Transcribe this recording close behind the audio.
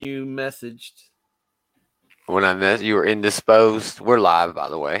you messaged. When I met you were indisposed. We're live, by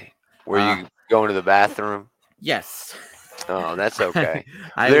the way. Were you going to the bathroom? Yes. Oh, that's okay.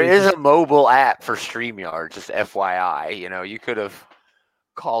 There is a mobile app for StreamYard, just FYI. You know, you could have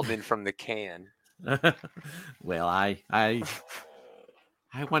called in from the can. Well, I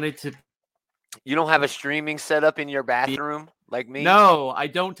wanted to. You don't have a streaming setup in your bathroom like me? No, I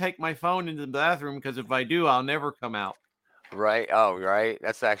don't take my phone into the bathroom because if I do, I'll never come out. Right. Oh, right.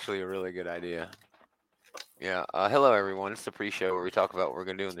 That's actually a really good idea. Yeah. Hello, everyone. It's the pre-show where we talk about what we're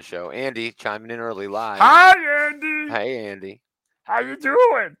going to do in the show. Andy chiming in early live. Hi, Andy. Hey, Andy. How you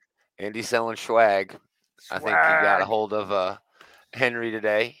doing? Andy's selling swag. I think he got a hold of Henry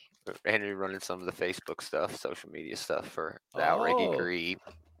today. Henry running some of the Facebook stuff, social media stuff for the Outright Geekery,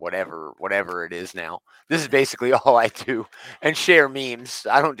 whatever it is now. This is basically all I do and share memes.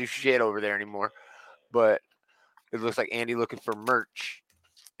 I don't do shit over there anymore. But it looks like Andy looking for merch.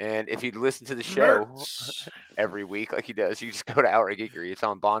 And if you listen to the show every week like he does, you just go to Outright Geekery. It's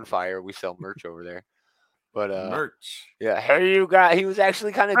on Bonfire. We sell merch over there. But merch. Yeah, hey you guys. He was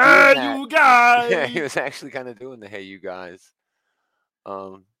actually kind of doing that. Hey you guys. Yeah, he was actually kind of doing the hey you guys.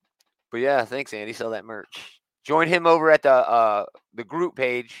 But yeah, thanks Andy. Sell that merch. Join him over at the group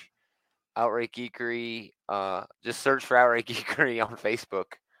page, Outright Geekery. Just search for Outright Geekery on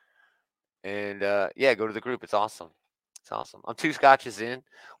Facebook. And yeah, go to the group. It's awesome. It's awesome. I'm 2 scotches in.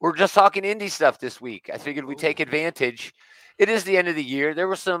 We're just talking indie stuff this week. I figured we'd take advantage. It is the end of the year. There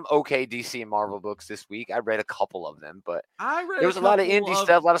were some okay DC and Marvel books this week. I read a couple of them, but there was a lot of indie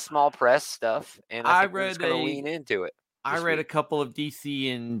stuff, a lot of small press stuff, and I think we're just going to lean into it. I read a couple of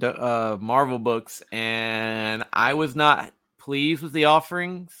DC and Marvel books, and I was not pleased with the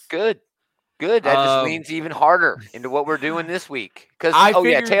offerings. Good. That just leans even harder into what we're doing this week. Because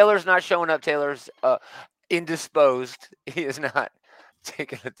Taylor's not showing up. Taylor's indisposed. He is not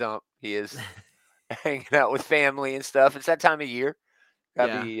taking a dump. He is hanging out with family and stuff. It's that time of year.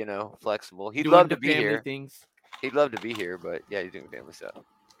 Gotta be, flexible. He'd love to be here. He'd love to be here, but yeah, he's doing family stuff.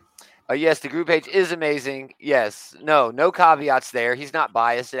 Yes, the group page is amazing. Yes, no caveats there. He's not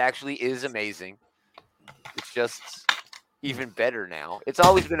biased. It actually is amazing. It's just even better now. It's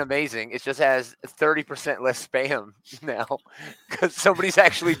always been amazing. It just has 30% less spam now because somebody's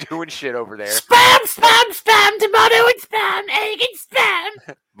actually doing shit over there. Spam, tomato and spam, egg and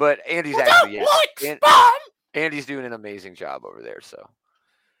spam. But Andy's Andy's doing an amazing job over there. So,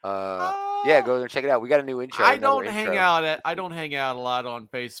 yeah, go there and check it out. We got a new intro. I don't hang out a lot on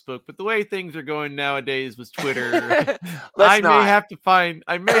Facebook, but the way things are going nowadays with Twitter, I may have to find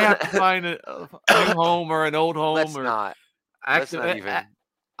a new home or an old home. Let's not.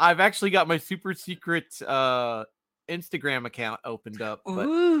 I've actually got my super secret Instagram account opened up. But...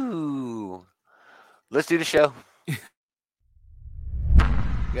 Ooh. Let's do the show. We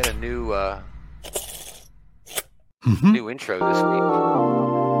got a new new intro this week.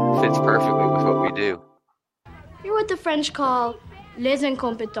 Fits perfectly with what we do. You're what the French call les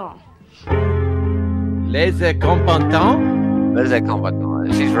incompetents. Les incompetents? Les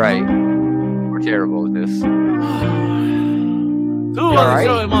incompetents. She's right. We're terrible at this. Right?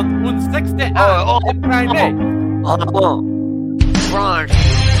 France.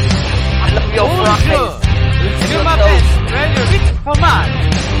 I love your fries. Your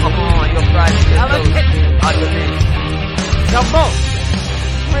fries. I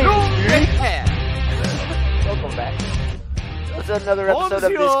Welcome back. It's another episode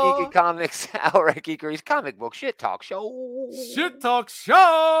of This Geek and Comics Outright Geekery's comic book shit talk show.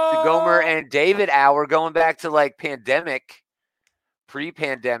 The Gomer and David hour, going back to like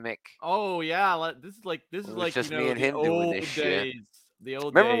pre-pandemic. Oh yeah, this is like just me and him doing this shit. The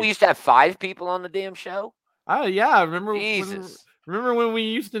old Remember days. we used to have 5 people on the damn show? Oh yeah, remember when we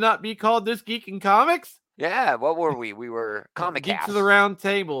used to not be called This Geek and Comics? Yeah, what were we? We were Comic Cast. Geeks of the Round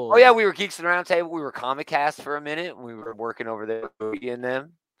Table. Oh yeah, we were Geeks of the Round Table. We were Comic Cast for a minute. We were working over there and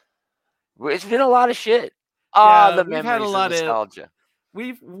them. It's been a lot of shit. The memories and nostalgia.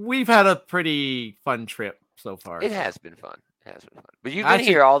 We've had a pretty fun trip so far. It has been fun. But you've been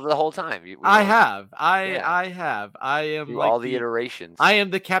here the whole time. I have. I am through all the iterations. I am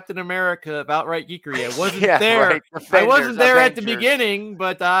the Captain America of Outright Geekery. I wasn't there. Right. I wasn't there at the beginning,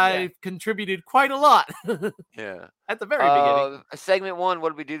 but I've contributed quite a lot. Yeah. at the very beginning. Segment 1, what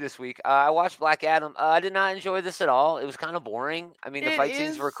did we do this week? I watched Black Adam. I did not enjoy this at all. It was kind of boring. I mean, the fight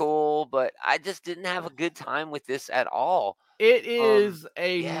scenes were cool, but I just didn't have a good time with this at all. It is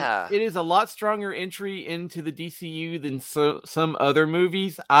it is a lot stronger entry into the DCU than some other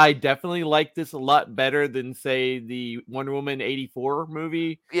movies. I definitely like this a lot better than, say, the Wonder Woman 84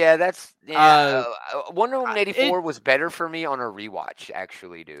 movie. Yeah, Wonder Woman 84 was better for me on a rewatch,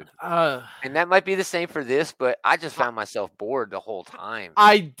 actually, dude. And that might be the same for this, but I just found myself bored the whole time.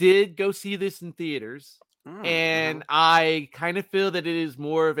 I did go see this in theaters, and I kind of feel that it is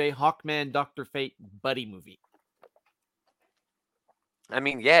more of a Hawkman, Dr. Fate buddy movie. I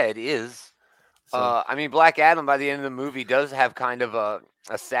mean, yeah, it is. So. I mean, Black Adam, by the end of the movie, does have kind of a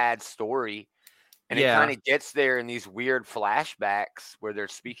sad story. And it kind of gets there in these weird flashbacks where they're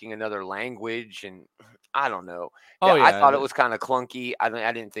speaking another language. And I don't know. I thought it was kind of clunky. I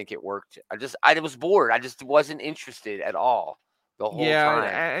didn't think it worked. I was bored. I just wasn't interested at all the whole time.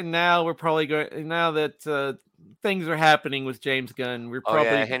 And now we're probably going, now that things are happening with James Gunn, we're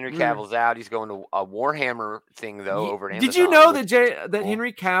probably Henry Cavill's out. He's going to a Warhammer thing though over at Amazon. Did you know that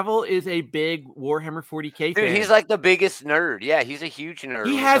Henry Cavill is a big Warhammer 40K fan? Dude, he's like the biggest nerd. Yeah, he's a huge nerd.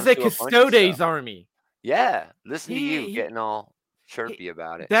 He has a Custodes army. Yeah, listen to you getting all chirpy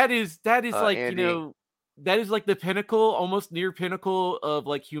about it. That is like Andy. That is like the pinnacle, almost near pinnacle of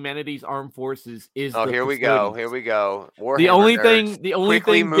like humanity's armed forces. Here we go. Warhammer the only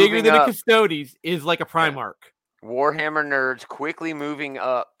thing bigger than a Custodes is like a Primarch. Warhammer nerds quickly moving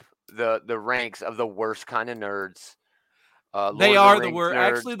up the ranks of the worst kind of nerds. They are the worst.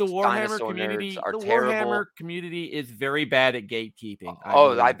 Actually, the Warhammer community, Warhammer community is very bad at gatekeeping.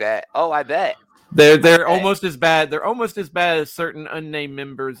 I bet. They're almost as bad. They're almost as bad as certain unnamed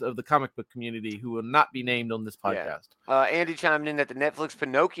members of the comic book community who will not be named on this podcast. Andy chimed in that the Netflix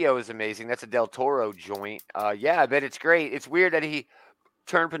Pinocchio is amazing. That's a Del Toro joint. I bet it's great. It's weird that he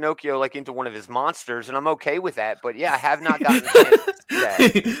turned Pinocchio like into one of his monsters, and I'm okay with that. But I have not gotten a chance to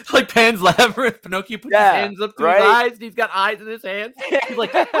see that. Like Pan's Labyrinth. Pinocchio puts his hands up to his eyes, and he's got eyes in his hands. He's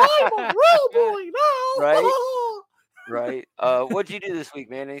like, I'm a real boy now. Right. Right. What'd you do this week,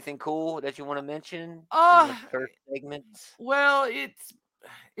 man? Anything cool that you want to mention? In the first segments? Well,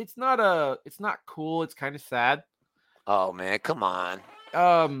 it's not cool. It's kind of sad. Oh man, come on.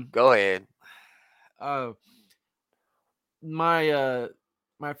 Go ahead.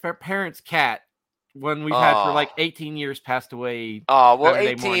 My parents' cat, one we've had for like 18 years, passed away. Oh well,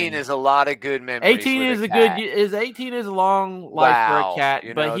 Saturday 18 morning. Is a lot of good memories. 18 is a cat. 18 is a long life for a cat,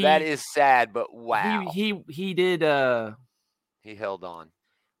 but that is sad. But wow, he did. He held on.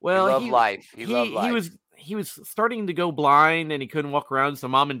 Well, he loved life. He loved life. He was starting to go blind and he couldn't walk around. So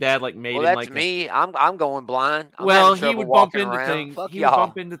mom and dad made him that's me. I'm going blind. He would bump into things. Would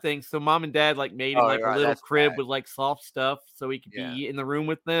bump into things. So mom and dad made him a little crib with soft stuff so he could be in the room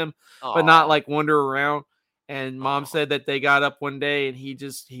with them, but not wander around. And mom said that they got up one day and he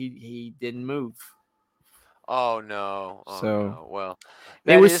didn't move. Oh no. No. Well,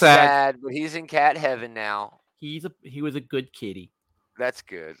 it was sad, but he's in cat heaven now. He was a good kitty. That's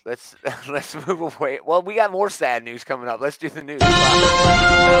good. Let's move away. Well, we got more sad news coming up. Let's do the news. We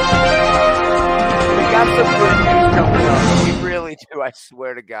got some good news coming up. We really do. I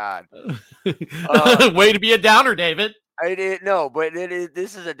swear to God. Way to be a downer, David.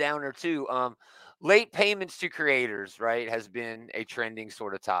 This is a downer too. Late payments to creators, right, has been a trending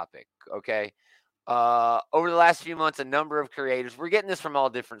sort of topic. Okay. Over the last few months, a number of creators, we're getting this from all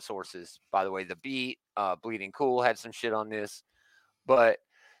different sources. By the way, The Beat, Bleeding Cool had some shit on this. But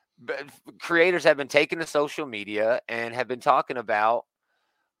creators have been taking to social media and have been talking about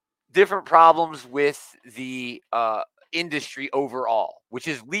different problems with the industry overall, which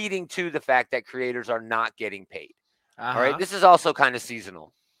is leading to the fact that creators are not getting paid. All right. This is also kind of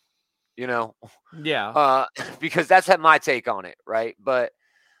seasonal, Yeah. Because that's my take on it. Right. But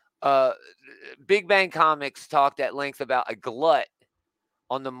Big Bang Comics talked at length about a glut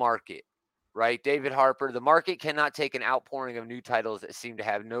on the market. Right, David Harper, the market cannot take an outpouring of new titles that seem to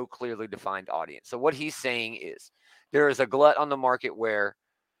have no clearly defined audience. So what he's saying is there is a glut on the market where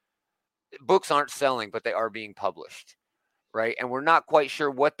books aren't selling, but they are being published, right? And we're not quite sure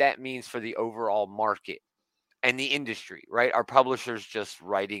what that means for the overall market and the industry, right? Are publishers just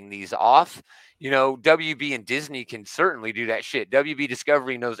writing these off? WB and Disney can certainly do that shit. WB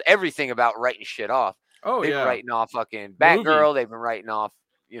Discovery knows everything about writing shit off. Oh, they've been writing off fucking Batgirl. They've been writing off,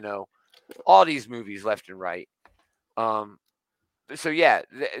 all these movies left and right.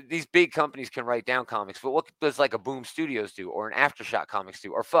 These big companies can write down comics, but what does a Boom Studios do or an Aftershock Comics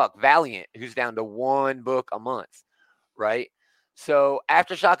do? Or Valiant, who's down to one book a month, right? So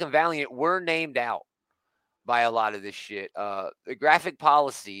Aftershock and Valiant were named out by a lot of this shit. The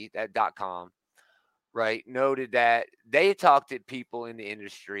graphicpolicy.com, right, noted that they talked to people in the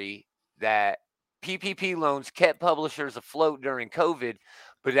industry that PPP loans kept publishers afloat during COVID,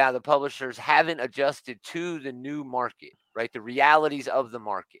 but now the publishers haven't adjusted to the new market, right? The realities of the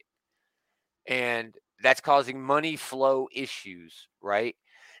market. And that's causing money flow issues, right?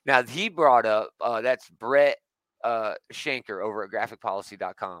 Now, he brought up, that's Brett Shanker over at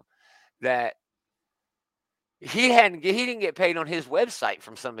graphicpolicy.com, that he didn't get paid on his website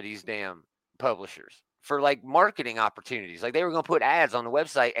from some of these damn publishers for like marketing opportunities. Like they were going to put ads on the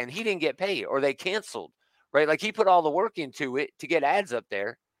website and he didn't get paid, or they canceled, right? Like he put all the work into it to get ads up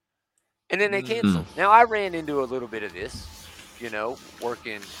there and then they canceled. Now I ran into a little bit of this,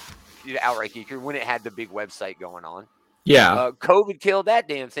 working Outright Geeker when it had the big website going on. Yeah. COVID killed that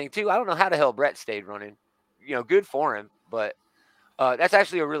damn thing too. I don't know how the hell Brett stayed running, good for him, but that's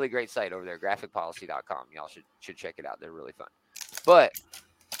actually a really great site over there, graphicpolicy.com. Y'all should check it out. They're really fun. But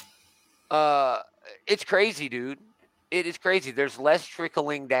it's crazy, dude. It is crazy. There's less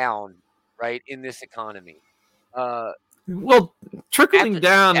trickling down, right, in this economy. Well, trickling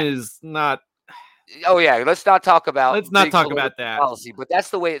down is not. Oh yeah, let's not talk about. Let's not talk about that policy, but that's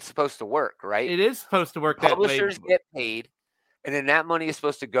the way it's supposed to work, right? It is supposed to work that way. Publishers get paid, and then that money is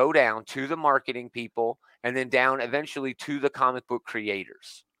supposed to go down to the marketing people, and then down eventually to the comic book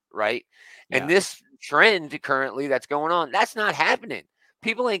creators, right? Yeah. And this trend currently that's going on, that's not happening.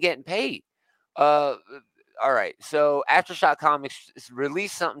 People ain't getting paid. All right. So Aftershock Comics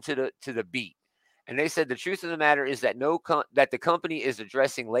released something to the beat, and they said the truth of the matter is that that the company is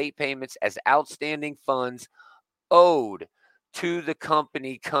addressing late payments as outstanding funds owed to the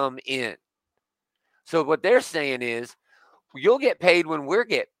company come in. So what they're saying is, you'll get paid when we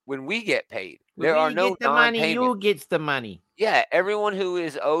get paid. There are no non-payments. You gets the money. Yeah, everyone who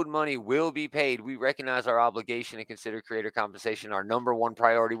is owed money will be paid. We recognize our obligation and consider creator compensation our number one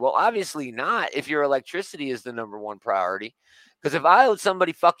priority. Well, obviously not if your electricity is the number one priority. Because if I owed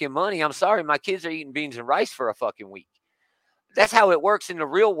somebody fucking money, I'm sorry, my kids are eating beans and rice for a fucking week. That's how it works in the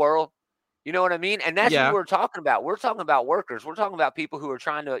real world. You know what I mean? And that's what we're talking about. We're talking about workers. We're talking about people who are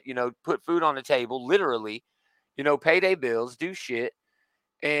trying to, put food on the table, literally, pay their bills, do shit.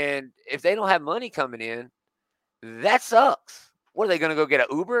 And if they don't have money coming in, that sucks. What are they going to go get an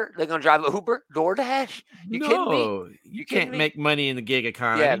Uber? They're going to drive an Uber, DoorDash? Kidding me? You can't make money in the gig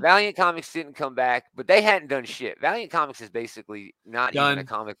economy. Yeah, Valiant Comics didn't come back, but they hadn't done shit. Valiant Comics is basically not even a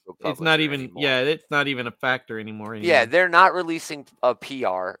comic book publisher. It's not even anymore. Yeah, it's not even a factor anymore. Yeah, they're not releasing a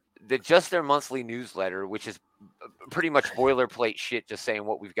PR. Just their monthly newsletter, which is pretty much boilerplate shit, just saying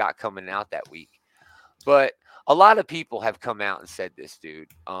what we've got coming out that week. But a lot of people have come out and said this, dude.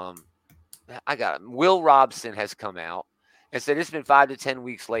 I got him. Will Robson has come out and said it's been 5 to 10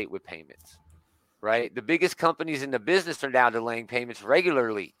 weeks late with payments, right? The biggest companies in the business are now delaying payments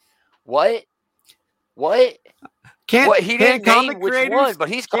regularly. What? He didn't name which one, but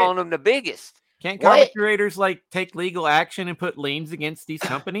he's calling them the biggest. Can't comic creators take legal action and put liens against these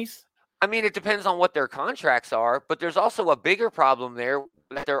companies? I mean, it depends on what their contracts are, but there's also a bigger problem there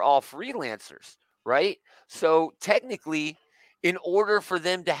that they're all freelancers, right? So technically, in order for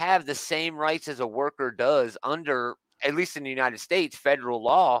them to have the same rights as a worker does under, at least in the United States, federal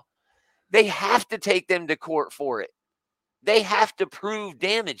law, they have to take them to court for it. They have to prove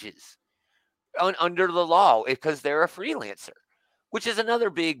damages under the law because they're a freelancer, which is another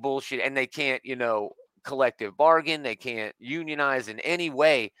big bullshit. And they can't, collective bargain. They can't unionize in any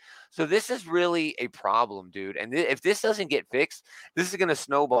way. So this is really a problem, dude. And if this doesn't get fixed, this is going to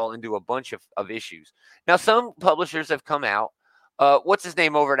snowball into a bunch of issues. Now, some publishers have come out. What's his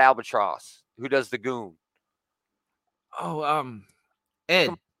name over at Albatross? Who does the Goon? Oh,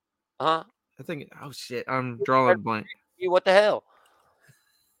 Ed. Huh? I think. Oh shit! I'm drawing a blank. What the hell?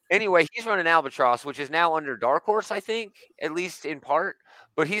 Anyway, he's running Albatross, which is now under Dark Horse, I think, at least in part.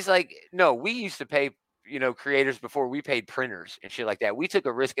 But he's like, no, we used to pay, creators before we paid printers and shit like that. We took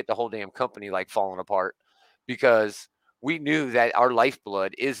a risk at the whole damn company falling apart because we knew that our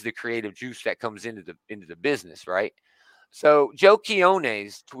lifeblood is the creative juice that comes into the business, right? So Joe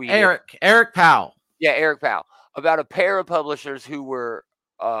Quiones tweeted Eric Powell. Yeah, Eric Powell, about a pair of publishers who were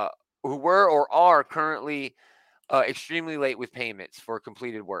or are currently extremely late with payments for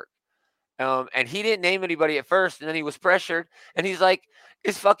completed work. And he didn't name anybody at first, and then he was pressured, and he's like,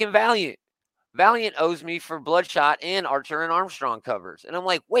 it's fucking Valiant. Valiant owes me for Bloodshot and Archer and Armstrong covers. And I'm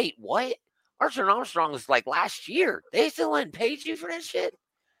like, wait, what? Archer and Armstrong was last year. They still hadn't paid you for that shit?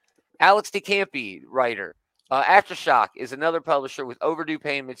 Alex DeCampi, writer. Aftershock is another publisher with overdue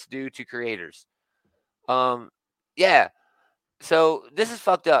payments due to creators. Yeah. So this is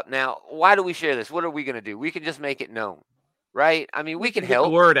fucked up. Now, why do we share this? What are we going to do? We can just make it known, right? I mean, we can help. Get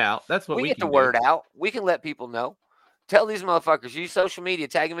the word out. That's what we get can the word out. We can let people know. Tell these motherfuckers, use social media,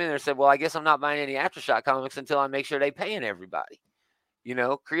 tag them in there, say, well, I guess I'm not buying any Aftershock comics until I make sure they paying everybody.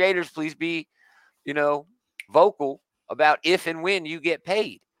 Creators, please be, vocal about if and when you get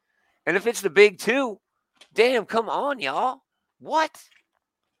paid. And if it's the big two, damn, come on, y'all. What?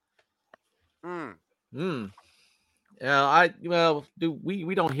 Yeah,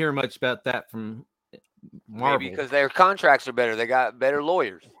 we don't hear much about that from Marvel. Maybe because their contracts are better. They got better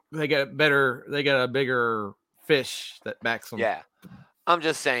lawyers. They got a bigger fish that backs them. Yeah. I'm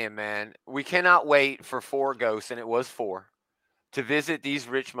just saying, man, we cannot wait for 4 ghosts, and it was 4, to visit these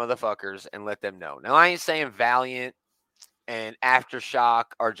rich motherfuckers and let them know. Now, I ain't saying Valiant and Aftershock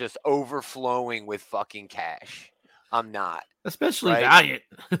are just overflowing with fucking cash. I'm not. Especially Valiant.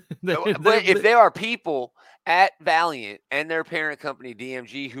 But if there are people at Valiant and their parent company,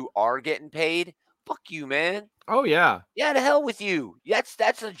 DMG, who are getting paid, fuck you, man. Oh, yeah. Yeah, to hell with you.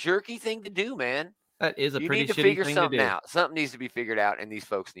 That's a jerky thing to do, man. That is a pretty shitty thing to do. You need to figure something out. Something needs to be figured out, and these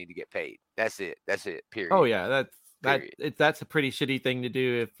folks need to get paid. That's it. Period. Oh, yeah. That's a pretty shitty thing to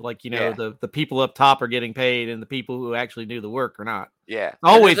do if, the people up top are getting paid and the people who actually do the work are not. Yeah.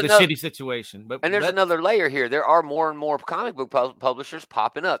 Always a shitty situation. And there's another layer here. There are more and more comic book publishers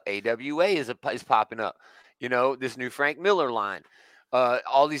popping up. AWA is popping up. This new Frank Miller line.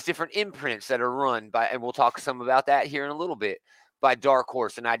 All these different imprints that are run by, and we'll talk some about that here in a little bit, by Dark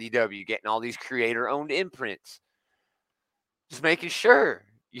Horse and IDW, getting all these creator-owned imprints. Just making sure,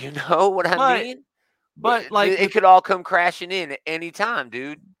 you know what I mean? But it could all come crashing in at any time,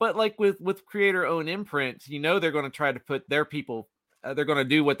 dude. But with creator-owned imprints, they're going to try to put their people. They're going to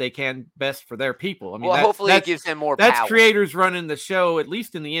do what they can best for their people. I mean, hopefully it gives them more power. That's creators running the show, at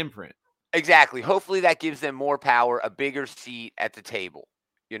least in the imprint. Exactly. Hopefully that gives them more power, a bigger seat at the table,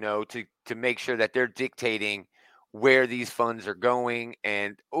 to make sure that they're dictating where these funds are going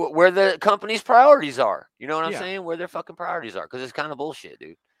and where the company's priorities are. You know what I'm saying? Where their fucking priorities are. Because it's kind of bullshit,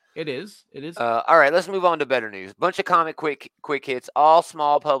 dude. It is. All right, let's move on to better news. Bunch of comic quick hits, all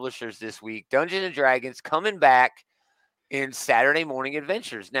small publishers this week. Dungeons and Dragons coming back in Saturday Morning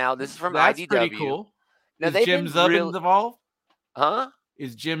Adventures. Now, this is from IDW. Pretty cool. Now, is Jim Zub involved? Huh?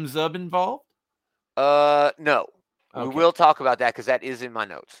 Is Jim Zub involved? No. Okay. We will talk about that because that is in my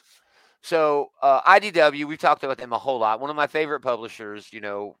notes. So IDW, we've talked about them a whole lot. One of my favorite publishers,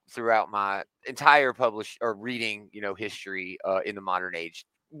 throughout my entire reading, history in the modern age.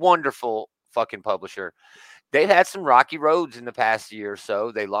 Wonderful fucking publisher. They've had some rocky roads in the past year or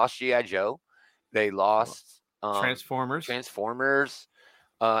so. They lost G.I. Joe. They lost Transformers.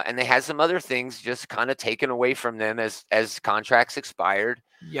 And they had some other things just kind of taken away from them as contracts expired.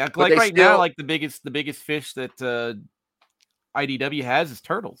 Yeah, right now, the biggest fish that IDW has is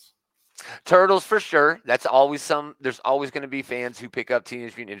Turtles. Turtles for sure. That's always there's always going to be fans who pick up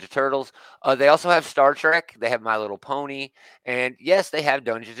Teenage Mutant Ninja Turtles. They also have Star Trek. They have My Little Pony. And yes, they have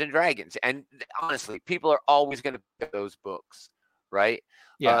Dungeons and Dragons. And honestly, people are always going to pick those books, right?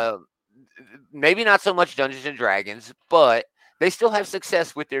 Yeah. Maybe not so much Dungeons and Dragons, but they still have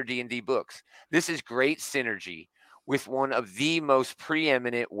success with their D&D books. This is great synergy with one of the most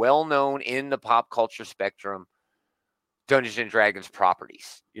preeminent, well-known in the pop culture spectrum Dungeons and Dragons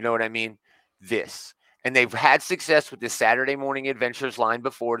properties. You know what I mean? And they've had success with this Saturday Morning Adventures line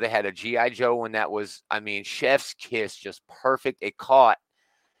before. They had a G.I. Joe one that was, chef's kiss, just perfect. It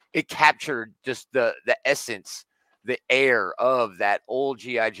captured just the essence, the air of that old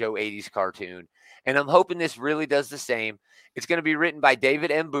G.I. Joe 80s cartoon. And I'm hoping this really does the same. It's going to be written by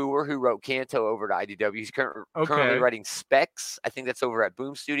David M. Booher, who wrote Kanto over at IDW. He's currently writing Specs. I think that's over at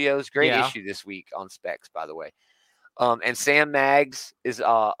Boom Studios. Great issue this week on Specs, by the way. And Sam Maggs is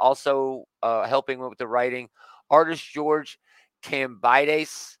also helping with the writing. Artist George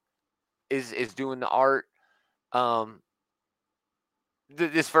Cambides is doing the art.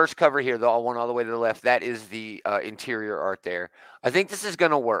 This first cover here, the one all the way to the left, that is the interior art there. I think this is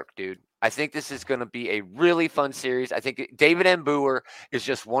going to work, dude. I think this is going to be a really fun series. I think David M. Booher is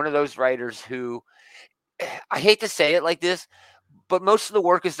just one of those writers who, I hate to say it like this, but most of the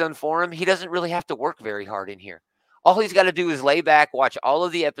work is done for him. He doesn't really have to work very hard in here. All he's got to do is lay back, watch all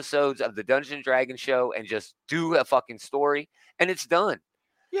of the episodes of the Dungeons and Dragons show, and just do a fucking story, and it's done.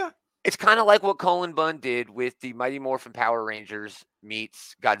 Yeah. It's kind of like what Cullen Bunn did with the Mighty Morphin Power Rangers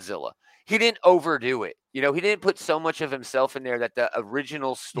meets Godzilla. He didn't overdo it. He didn't put so much of himself in there that the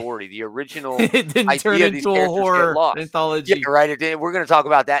original story, the original it didn't idea turn into a horror anthology. Yeah, right. We're going to talk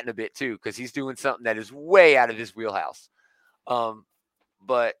about that in a bit, too, because he's doing something that is way out of his wheelhouse.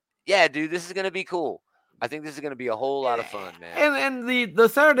 But, yeah, dude, this is going to be cool. I think this is going to be a whole lot of fun, man. And the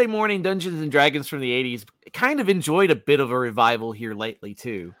Saturday morning Dungeons and Dragons from the 80s kind of enjoyed a bit of a revival here lately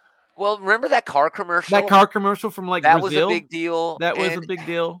too. Well, remember that car commercial? That car commercial from like that Brazil? was a big deal. That was a big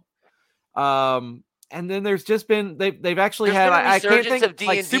deal. And then there's just been they've actually had I can't think of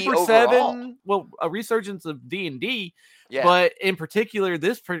like Super overall. 7. Well, a resurgence of D&D. Yeah. But in particular,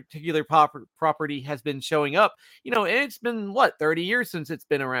 this particular property has been showing up. And it's been 30 years since it's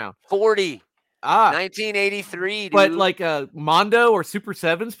been around. 40. 1983. Dude. But like Mondo or Super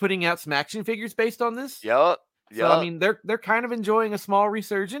 7's putting out some action figures based on this. Yep. So I mean, they're kind of enjoying a small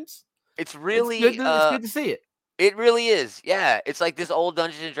resurgence. It's really it's good to see it. It really is. Yeah. It's like this old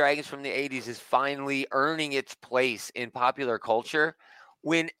Dungeons and Dragons from the 80s is finally earning its place in popular culture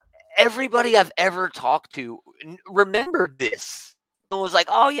when everybody I've ever talked to remembered this. It was like,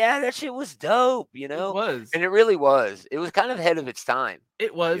 oh, yeah, that shit was dope, It was. And it really was. It was kind of ahead of its time.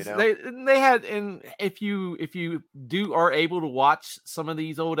 It was. They had, and if you are able to watch some of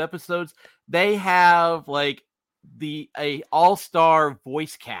these old episodes, they have like a all-star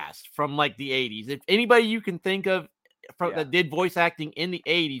voice cast from like the 80s. If anybody you can think of that did voice acting in the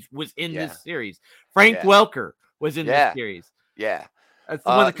 80s was in this series. Frank Welker was in this series. Yeah. That's the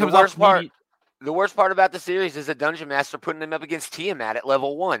one that comes off The worst part about the series is the Dungeon Master putting him up against Tiamat at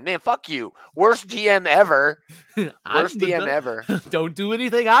level 1. Man, fuck you. Worst GM ever. Worst DM ever. Don't do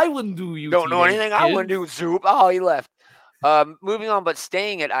anything I wouldn't do. You don't know anything I wouldn't do. Zoop. Oh, he left. Moving on, but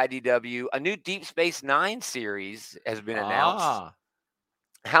staying at IDW, a new Deep Space Nine series has been announced.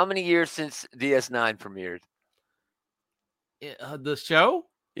 How many years since DS9 premiered? The show?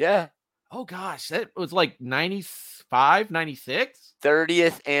 Yeah. Oh, gosh. That was like 95, 96?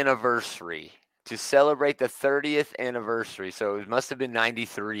 30th anniversary. To celebrate the 30th anniversary. So it must have been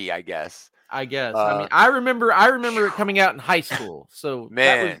 93, I guess. I mean, I remember it coming out in high school. So,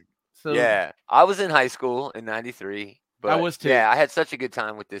 man. Yeah. I was in high school in 93. But I was too. Yeah, I had such a good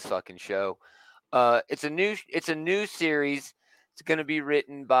time with this fucking show. It's a new series. It's going to be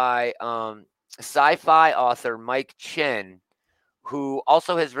written by sci-fi author Mike Chen, who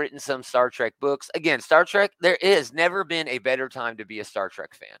also has written some Star Trek books. Again, Star Trek, there has never been a better time to be a Star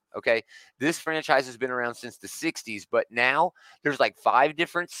Trek fan, okay? This franchise has been around since the 60s, but now there's like 5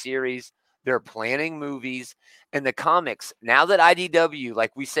 different series. They're planning movies. And the comics, now that IDW,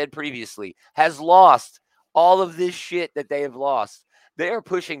 like we said previously, has lost all of this shit that they have lost, they are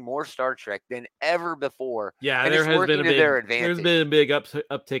pushing more Star Trek than ever before. Yeah, and there has been their advantage. There's been a big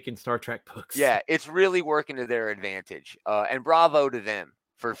uptick in Star Trek books. Yeah, it's really working to their advantage. And bravo to them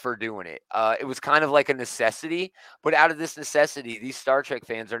for doing it. It was kind of like a necessity, but out of this necessity, these Star Trek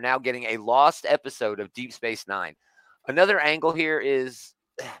fans are now getting a lost episode of Deep Space Nine. Another angle here is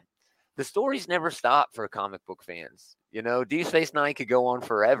the stories never stop for comic book fans. Deep Space Nine could go on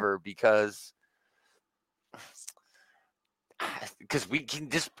forever because we can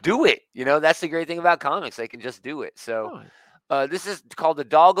just do it. That's the great thing about comics. They can just do it. So this is called The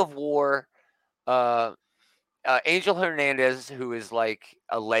Dog of War. Angel Hernandez, who is like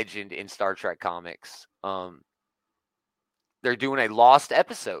a legend in Star Trek comics. They're doing a lost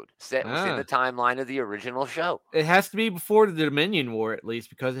episode set within the timeline of the original show. It has to be before the Dominion War, at least,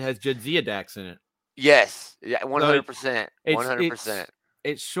 because it has Jadzia Dax in it. Yes. Yeah, 100%. 100%.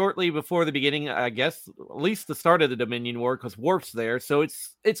 It's shortly before the beginning, I guess, at least the start of the Dominion War, because Worf's there. So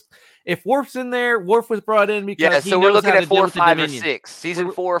it's if Worf's in there, Worf was brought in because so we're looking at 4, 5, or 6,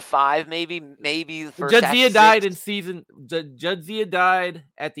 season 4 or 5, maybe the first. Jadzia died in season. Jadzia died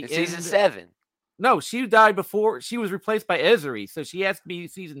at the end. Season 7. No, she died before. She was replaced by Ezri, so she has to be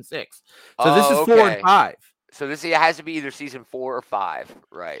season 6. So this is 4 and 5. So this has to be either season 4 or 5.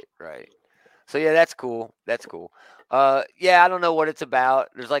 Right. So yeah, that's cool. Yeah, I don't know what it's about.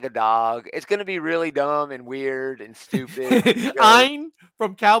 There's like a dog. It's going to be really dumb and weird and stupid. Ein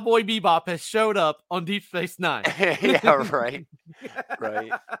from Cowboy Bebop has showed up on Deep Space Nine. Yeah, right.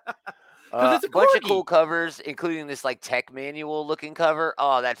 It's a bunch of cool covers, including this like tech manual looking cover.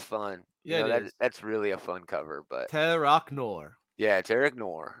 Oh, that's fun. Yeah, that's really a fun cover. But Terok Nor. Yeah, Terok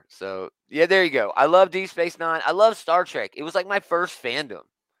Nor. So yeah, there you go. I love Deep Space Nine. I love Star Trek. It was like my first fandom.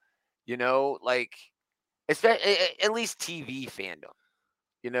 Like. At least TV fandom.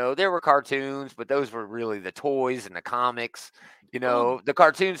 There were cartoons, but those were really the toys and the comics. The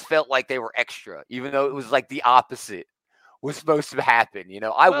cartoons felt like they were extra, even though it was like the opposite was supposed to happen.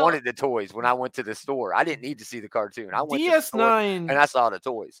 I wanted the toys when I went to the store. I didn't need to see the cartoon. I went to the store and I saw the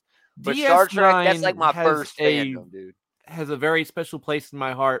toys. But DS9 Star Trek, that's like my first fandom, dude. Has a very special place in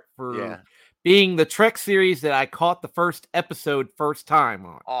my heart for being the Trek series that I caught the first episode first time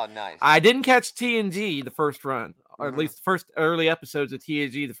on. Oh, nice. I didn't catch TNG the first run, or at least the first early episodes of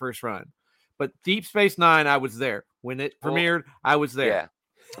TNG the first run. But Deep Space Nine, I was there when it premiered. I was there.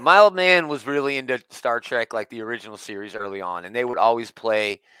 Yeah. My old man was really into Star Trek, like the original series early on, and they would always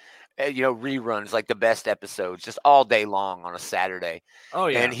play, reruns, like the best episodes, just all day long on a Saturday. Oh,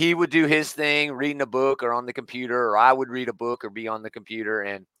 yeah. And he would do his thing, reading a book or on the computer, or I would read a book or be on the computer,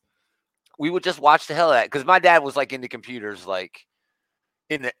 and we would just watch the hell out of that. Because my dad was like into computers, like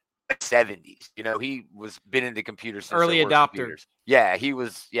in the 70s. He was been into computers since early adopter. Computers. Yeah, he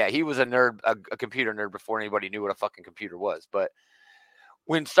was a nerd, a computer nerd before anybody knew what a fucking computer was. But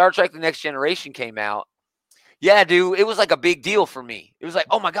when Star Trek The Next Generation came out, yeah, dude, it was like a big deal for me. It was like,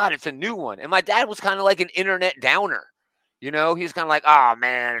 oh my God, it's a new one. And my dad was kind of like an internet downer. He was kind of like, oh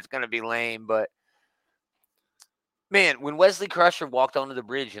man, it's going to be lame. But man, when Wesley Crusher walked onto the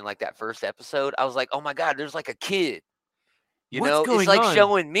bridge in like that first episode, I was like, oh my God, there's like a kid. It's like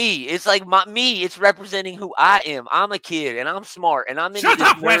showing me. It's like me. It's representing who I am. I'm a kid, and I'm smart, and I'm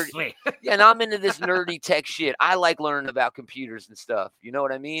into Wesley. And I'm into this nerdy tech shit. I like learning about computers and stuff. You know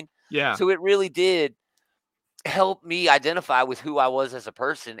what I mean? Yeah. So it really did help me identify with who I was as a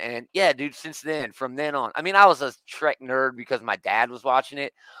person. And yeah, dude, from then on, I mean, I was a Trek nerd because my dad was watching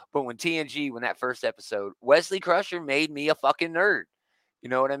it. But when that first episode, Wesley Crusher made me a fucking nerd. You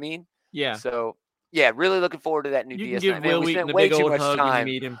know what I mean? Yeah. So. Yeah, really looking forward to that new DS9. Man, we spent way too much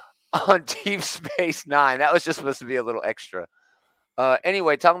time on Deep Space Nine. That was just supposed to be a little extra.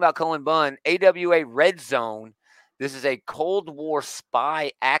 Anyway, talking about Cullen Bunn, AWA Red Zone. This is a Cold War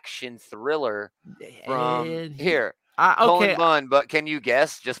spy action thriller from here. Cullen Bunn, but can you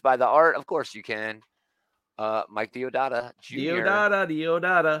guess just by the art? Of course you can. Mike Deodato Jr.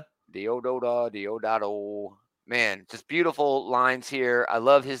 Deodato. Man, just beautiful lines here. I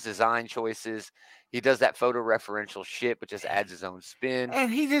love his design choices. He does that photo referential shit, but just adds his own spin.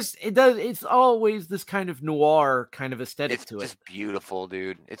 And it's always this kind of noir kind of aesthetic to it. It's just beautiful,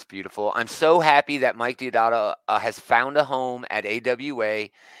 dude. It's beautiful. I'm so happy that Mike Deodato has found a home at AWA.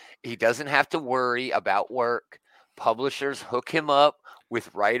 He doesn't have to worry about work. Publishers hook him up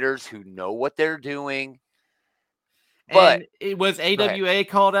with writers who know what they're doing. But it was AWA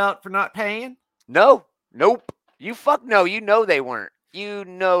called out for not paying? No. Nope. No. You know they weren't.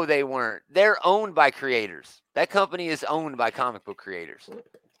 They're owned by creators. That company is owned by comic book creators.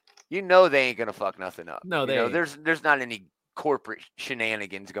 You know they ain't gonna fuck nothing up. No, there's not any corporate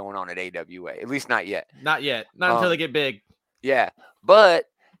shenanigans going on at AWA. At least not yet. Not yet. Not until they get big. Yeah. But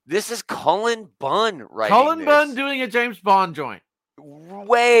this is Cullen Bunn writing Cullen Bunn doing a James Bond joint.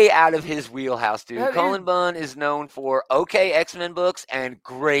 Way out of his wheelhouse, dude. Cullen Bunn is known for okay X-Men books and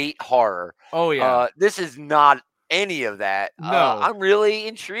great horror. Oh, yeah. This is not any of that. No. I'm really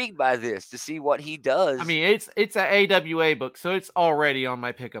intrigued by this to see what he does. I mean, it's an AWA book, so it's already on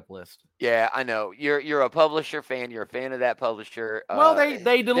my pickup list. Yeah, I know. You're a publisher fan. You're a fan of that publisher. Well,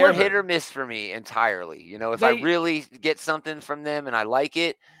 they deliver. They're hit or miss for me entirely. If I really get something from them and I like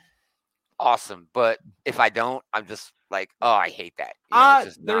it, awesome. But if I don't, I'm just like, oh, I hate that.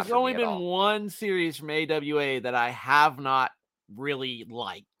 There's only been one series from AWA that I have not really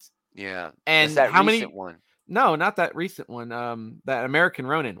liked. Yeah. And that how recent many? One? No, not that recent one. That American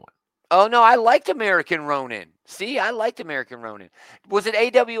Ronin one. Oh no, I liked American Ronin. See, I liked American Ronin. Was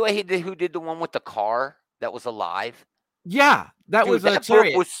it AWA who did the one with the car that was alive? Yeah, that was a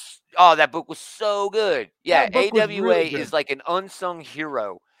Chariot. That book was so good. Yeah, AWA really is like an unsung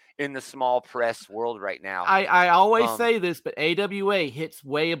hero in the small press world right now. I always say this, but AWA hits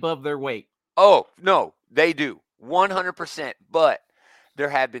way above their weight. Oh, no, they do. 100%. But there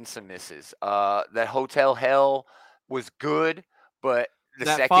have been some misses. That Hotel Hell was good, but the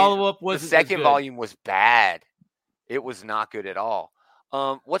second volume was bad. It was not good at all.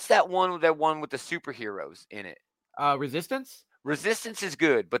 What's that one with the superheroes in it? Resistance? Resistance is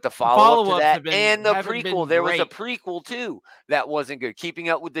good, but the follow-up to that and the prequel, there was a prequel too that wasn't good. Keeping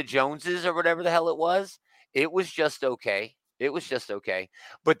Up with the Joneses or whatever the hell it was just okay.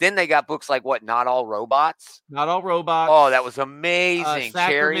 But then they got books like Not All Robots. Not All Robots. Oh, that was amazing.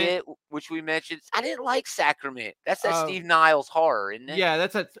 Chariot, which we mentioned. I didn't like Sacrament. That's that Steve Niles horror, isn't it? Yeah,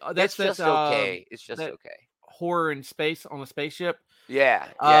 that's just okay. It's just okay. Horror in space on a spaceship. Yeah.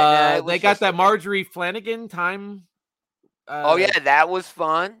 They got that Marjorie Flanagan time. Oh yeah, that was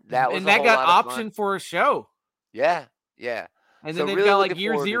fun. That got optioned for a show. Yeah. And then they've got like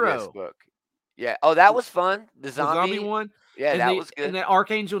Year Zero. Book. Yeah. Oh, that was fun. The zombie one. Yeah, that was good. And the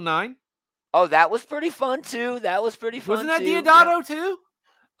Archangel 9. Oh, that was pretty fun too. Wasn't that Deodato too?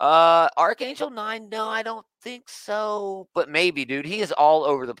 Archangel 9. No, I don't think so. But maybe, dude. He is all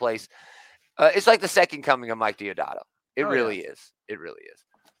over the place. It's like the second coming of Mike Deodato. It really is. It really is.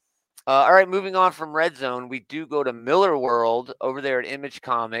 All right, moving on from Red Zone, we do go to Miller World over there at Image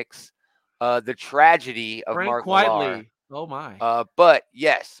Comics. The Tragedy of Frank Mark Quitely. Millar. Oh my. But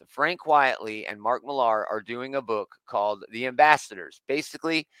yes, Frank Quitely and Mark Millar are doing a book called The Ambassadors.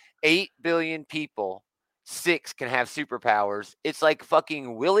 Basically, 8 billion people, 6 can have superpowers. It's like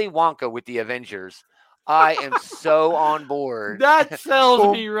fucking Willy Wonka with the Avengers. I am so on board. That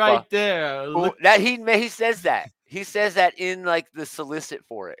sells me right there. That he says that. He says that in like the solicit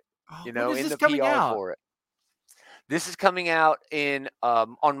for it. In the PR for it. This is coming out in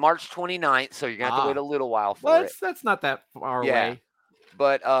on March 29th, so you're gonna have to wait a little while for it. That's not that far away.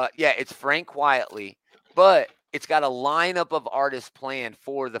 But it's Frank Quitely, but it's got a lineup of artists planned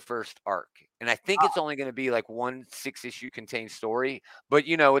for the first arc, and I think it's only going to be like 1 6-issue contained story. But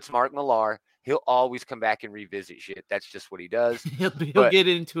it's Mark Millar. He'll always come back and revisit shit. That's just what he does. He'll get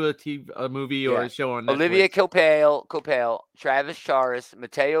into a movie or a show on Netflix. Olivia Coppel, Travis Charest,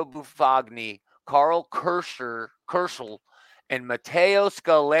 Matteo Buffagni, Carl Kerschel, and Matteo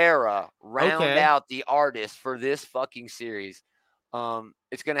Scalera round out the artists for this fucking series.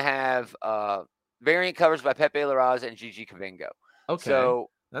 It's going to have variant covers by Pepe Larraz and Gigi Cavengo. Okay. So,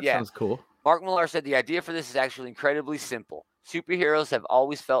 that sounds cool. Mark Millar said the idea for this is actually incredibly simple. Superheroes have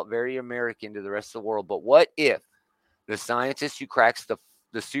always felt very American to the rest of the world, but what if the scientist who cracks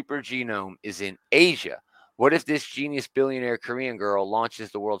the super genome is in Asia? What if this genius billionaire Korean girl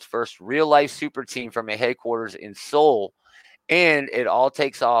launches the world's first real-life super team from a headquarters in Seoul, and it all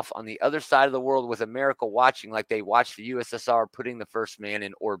takes off on the other side of the world with America watching like they watched the USSR putting the first man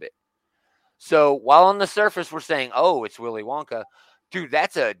in orbit? So while on the surface we're saying, oh, it's Willy Wonka, dude,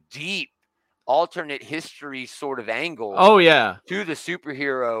 that's a deep alternate history sort of angle. Oh yeah, to the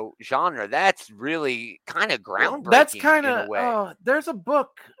superhero genre. That's really kind of groundbreaking. That's kind of in a way. There's a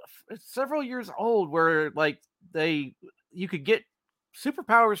book several years old where like you could get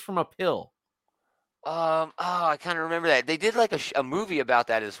superpowers from a pill. I kind of remember that. They did like a movie about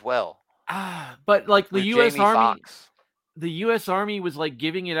that as well. But like the U.S. Jamie Army, Foxx. The U.S. Army was like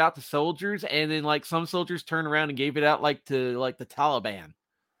giving it out to soldiers, and then like some soldiers turned around and gave it out like to like the Taliban.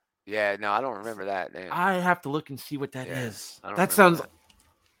 Yeah, no, I don't remember that. Man. I have to look and see what that is. That sounds. That.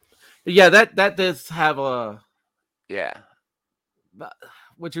 Yeah, that does have a. Yeah.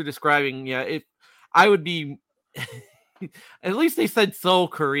 What you're describing, yeah. If I would be, at least they said Seoul,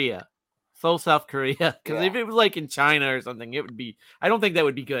 South Korea, because if it was like in China or something, it would be. I don't think that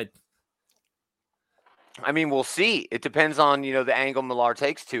would be good. I mean, we'll see. It depends on the angle Millar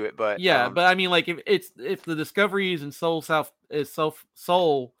takes to it, but but I mean, like if the discovery is in Seoul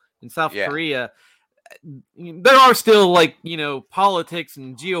in South Korea, there are still like politics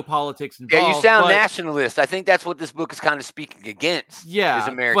and geopolitics involved. Yeah, you sound nationalist. I think that's what this book is kind of speaking against. Yeah, is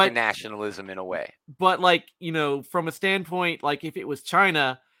American nationalism in a way. But like from a standpoint, like if it was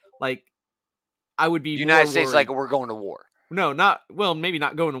China, like I would be United States, like we're going to war. No, maybe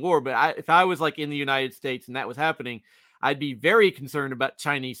not going to war, but if I was like in the United States and that was happening, I'd be very concerned about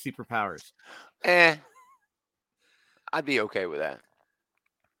Chinese superpowers. I'd be okay with that.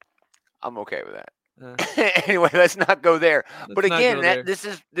 I'm okay with that. Anyway, let's not go there. But again, this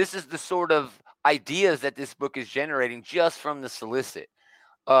is the sort of ideas that this book is generating just from the solicit.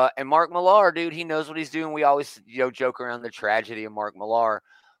 And Mark Millar, dude, he knows what he's doing. We always joke around the tragedy of Mark Millar.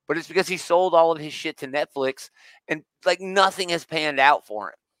 But it's because he sold all of his shit to Netflix and like nothing has panned out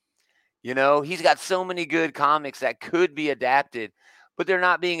for him. He's got so many good comics that could be adapted, but they're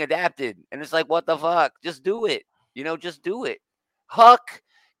not being adapted. And it's like, what the fuck? Just do it. Just do it. Huck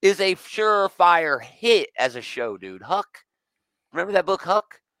is a surefire hit as a show, dude. Huck. Remember that book,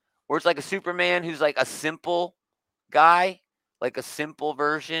 Huck? Where it's like a Superman who's like a simple guy, like a simple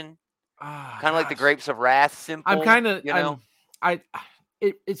version. Kind of like the Grapes of Wrath simple. I'm kind of,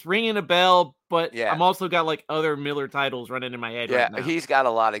 it's ringing a bell, but I'm also got like other Miller titles running in my head right now. He's got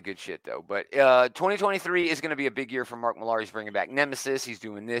a lot of good shit though. But 2023 is going to be a big year for Mark Millar. He's bringing back Nemesis. He's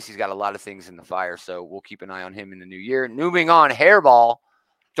doing this. He's got a lot of things in the fire. So we'll keep an eye on him in the new year. Moving on, Hairball,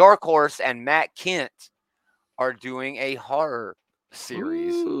 Dark Horse, and Matt Kent are doing a horror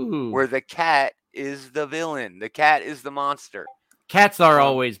series where the cat is the villain. The cat is the monster. Cats are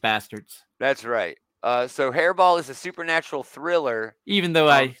always bastards. That's right. So Hairball is a supernatural thriller. Even though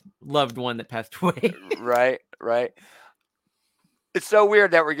I loved one that passed away. Right. It's so weird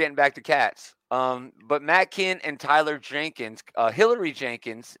that we're getting back to cats. But Matt Kent and Tyler Jenkins, Hillary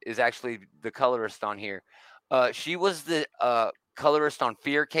Jenkins is actually the colorist on here. She was the colorist on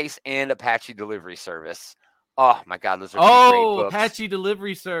Fear Case and Apache Delivery Service. Oh my God, those are two great books. Apache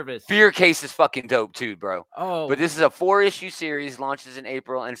Delivery Service. Fear Case is fucking dope too, bro. Oh, but this is a 4-issue series, launches in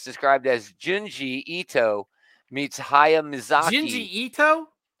April, and it's described as Junji Ito meets Hayao Miyazaki. Junji Ito?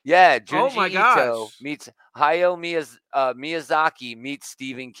 Yeah, Junji Ito meets Hayao Miyazaki meets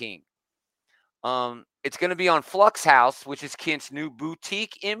Stephen King. It's going to be on Flux House, which is Kent's new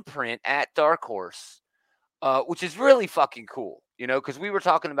boutique imprint at Dark Horse, which is really fucking cool, because we were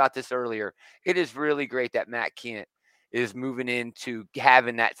talking about this earlier. It is really great that Matt Kent is moving into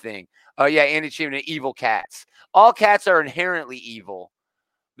having that thing. Yeah, Andy Chimney, evil cats. All cats are inherently evil.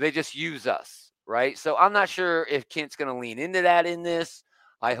 They just use us, right? So I'm not sure if Kent's going to lean into that in this.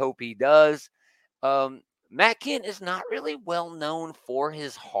 I hope he does. Matt Kent is not really well known for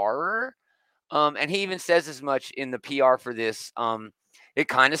his horror. And he even says as much in the PR for this. It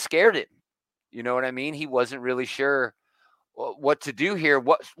kind of scared him. You know what I mean? He wasn't really sure what to do here,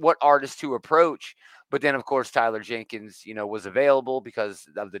 what artist to approach. But then, of course, Tyler Jenkins, was available because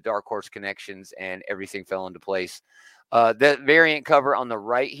of the Dark Horse connections, and everything fell into place. The variant cover on the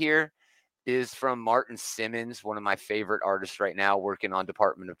right here is from Martin Simmons, one of my favorite artists right now, working on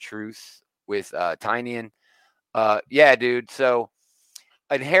Department of Truth with Tynion. Yeah, dude. So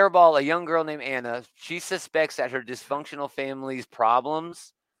in Hairball, a young girl named Anna, she suspects that her dysfunctional family's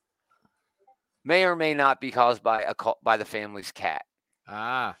problems may or may not be caused by the family's cat.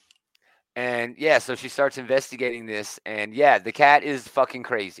 And yeah, so she starts investigating this, and yeah, the cat is fucking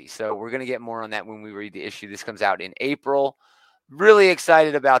crazy. So we're gonna get more on that when we read the issue. This comes out in April. Really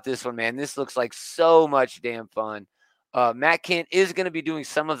excited about this one, man. This looks like so much damn fun. Matt Kent is gonna be doing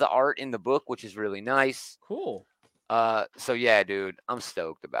some of the art in the book, which is really nice. Cool. So yeah, dude, I'm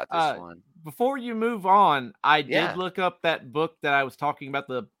stoked about this one. Before you move on, I did look up that book that I was talking about.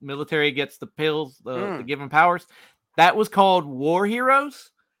 The military gets the pills, the given powers. That was called War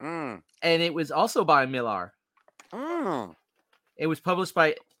Heroes. And it was also by Millar. It was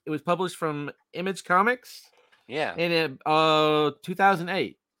published from Image Comics. Yeah. In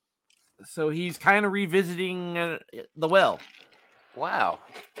 2008. So he's kind of revisiting the well. Wow.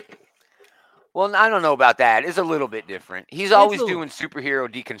 Well, I don't know about that. It's a little bit different. He's always doing superhero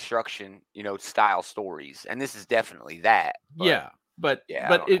deconstruction, style stories, and this is definitely that. But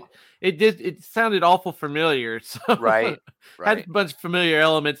it sounded awful familiar. So right. Had a bunch of familiar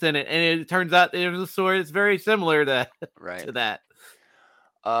elements in it, and it turns out it was a story that's very similar to that.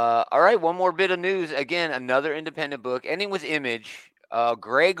 All right, one more bit of news. Again, another independent book, ending with Image.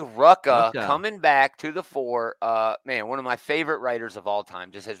 Greg Rucka coming back to the fore. Man, one of my favorite writers of all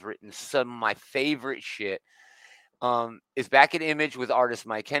time, just has written some of my favorite shit. Is back at Image with artist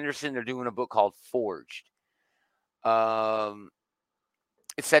Mike Henderson. They're doing a book called Forged.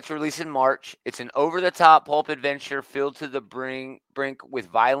 It's set to release in March. It's an over-the-top pulp adventure filled to the brink with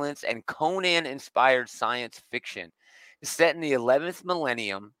violence and Conan-inspired science fiction. It's set in the 11th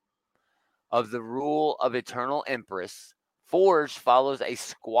millennium of the rule of Eternal Empress. Forged follows a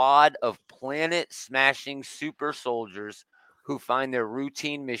squad of planet-smashing super soldiers who find their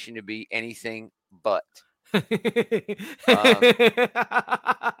routine mission to be anything but.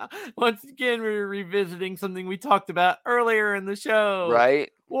 Once again, we're revisiting something we talked about earlier in the show.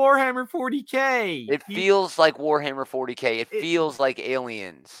 Right? Warhammer 40K. It feels like Warhammer 40K. It feels like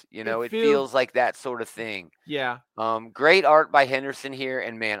Aliens. It feels like that sort of thing. Yeah. Great art by Henderson here.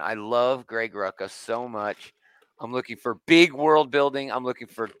 And man, I love Greg Rucka so much. I'm looking for big world building. I'm looking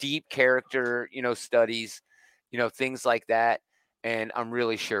for deep character, studies, things like that. And I'm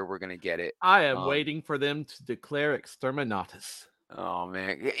really sure we're going to get it. I am waiting for them to declare Exterminatus. Oh,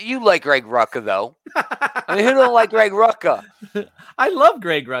 man. You like Greg Rucka, though. I mean, who don't like Greg Rucka? I love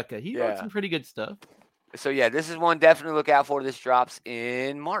Greg Rucka. He wrote some pretty good stuff. So, yeah, this is one definitely look out for. This drops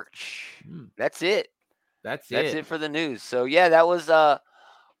in March. That's it. That's it for the news. So, yeah, that was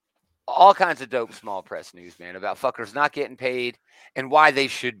all kinds of dope small press news, man, about fuckers not getting paid and why they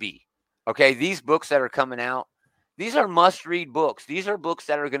should be. Okay, these books that are coming out, these are must-read books. These are books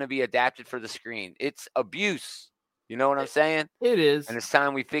that are going to be adapted for the screen. It's abuse. You know what I'm saying? It is. And it's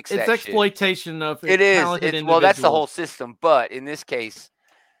time we fix that shit. It's exploitation of it is. Well, that's the whole system. But in this case,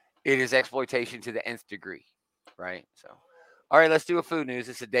 it is exploitation to the nth degree. Right? So, all right, let's do a food news.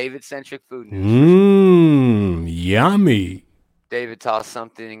 It's a David-centric food news. Yummy. David tossed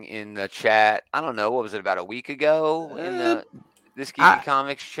something in the chat. I don't know. What was it, about a week ago in this Geeky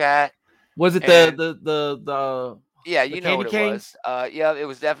Comics chat? Was it the yeah, you know what it was. Yeah, it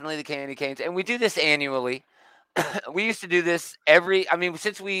was definitely the candy canes. And we do this annually. We used to do this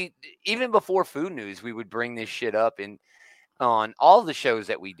even before food news, we would bring this shit up on all the shows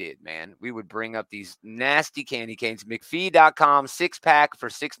that we did, man. We would bring up these nasty candy canes. McPhee.com 6-pack for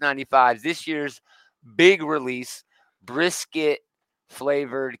 $6.95. This year's big release, brisket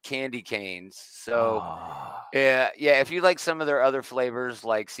flavored candy canes. So yeah, if you like some of their other flavors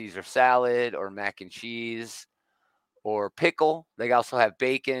like Caesar salad or mac and cheese or pickle, they also have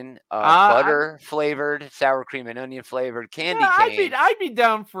bacon, butter flavored, sour cream and onion flavored candy cane. I'd be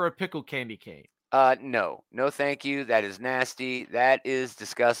down for a pickle candy cane. No, thank you. That is nasty. That is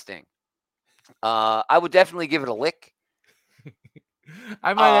disgusting. I would definitely give it a lick.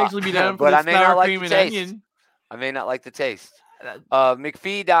 I might actually be down for the sour cream and onion. I may not like the taste.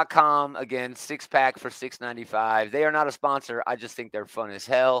 McPhee.com, again, 6-pack for $6.95. They are not a sponsor. I just think they're fun as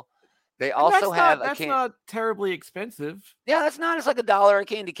hell. They also have that's not terribly expensive. Yeah, that's not. It's like $1 a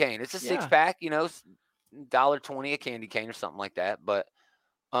candy cane. It's a 6-pack, $1.20 a candy cane or something like that. But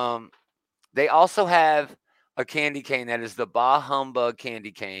they also have a candy cane that is the Bah Humbug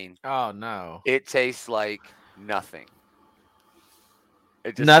candy cane. Oh no! It tastes like nothing.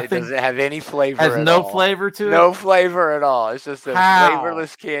 It doesn't have any flavor. Has no flavor to it. No flavor at all. It's just a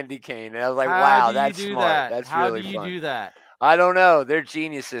flavorless candy cane. And I was like, wow, that's smart. That's really fun. How do you do that? I don't know. They're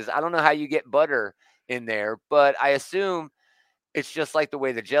geniuses. I don't know how you get butter in there, but I assume it's just like the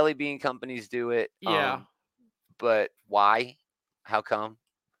way the jelly bean companies do it. Yeah. But why? How come?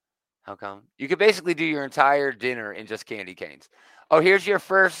 You could basically do your entire dinner in just candy canes. Oh, here's your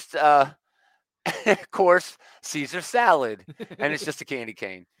first course, Caesar salad, and it's just a candy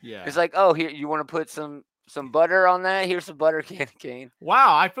cane. Yeah. It's like, oh, here, you want to put some butter on that? Here's some butter candy cane.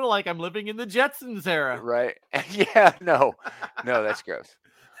 Wow, I feel like I'm living in the Jetsons era. Right. Yeah, no, that's gross.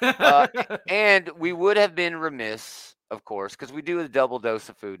 And we would have been remiss, of course, because we do a double dose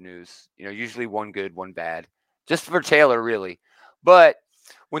of food news. Usually one good, one bad, just for Taylor, really. But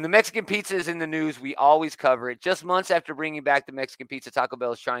when the Mexican pizza is in the news, we always cover it. Just months after bringing back the Mexican pizza, Taco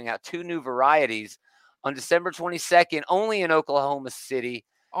Bell is trying out 2 new varieties on December 22nd, only in Oklahoma City.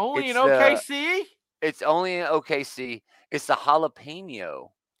 Only in OKC? It's only in OKC. It's the jalapeno.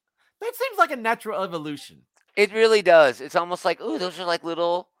 That seems like a natural evolution. It really does. It's almost like, ooh, those are like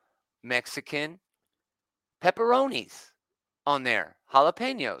little Mexican pepperonis on there.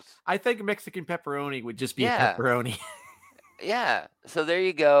 Jalapenos. I think Mexican pepperoni would just be a pepperoni. Yeah. So there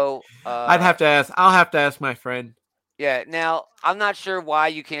you go. I'll have to ask my friend. Yeah. Now, I'm not sure why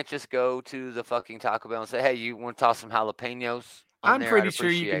you can't just go to the fucking Taco Bell and say, hey, you want to toss some jalapenos? I'm pretty sure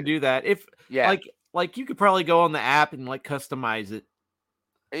you can do that. Like you could probably go on the app and like customize it.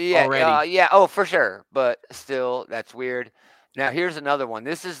 Yeah. Yeah. Oh, for sure. But still, that's weird. Now, here's another one.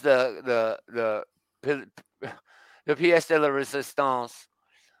 This is the pièce de la résistance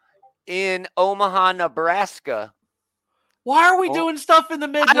in Omaha, Nebraska. Why are we doing stuff in the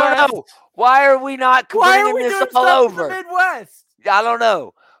Midwest? I don't know. Why are we not bringing this all over? In the Midwest? I don't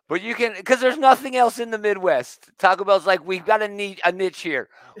know. But you can, because there's nothing else in the Midwest. Taco Bell's like, we've got a niche here.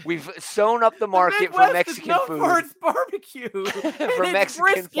 We've sewn up the market for Mexican food. For its barbecue. For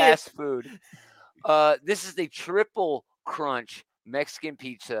Mexican fast food. This is the triple crunch Mexican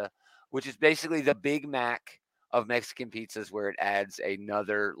pizza, which is basically the Big Mac of Mexican pizzas, where it adds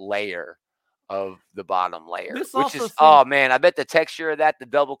another layer of the bottom layer, which is, oh man, I bet the texture of that, the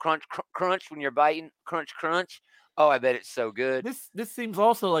double crunch when you're biting, crunch. Oh, I bet it's so good. This seems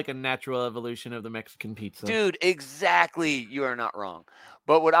also like a natural evolution of the Mexican pizza. Dude, exactly. You are not wrong.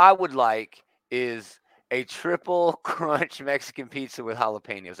 But what I would like is a triple crunch Mexican pizza with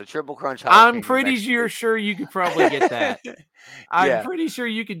jalapenos. A triple crunch jalapeno. I'm pretty sure you could probably get that. I'm pretty sure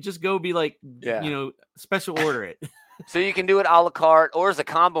you could just go be like, special order it. So you can do it a la carte or as a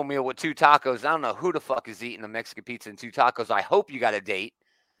combo meal with 2 tacos. I don't know who the fuck is eating a Mexican pizza and 2 tacos. I hope you got a date.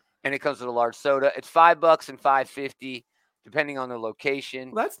 And it comes with a large soda. It's $5 and $5.50, depending on the location.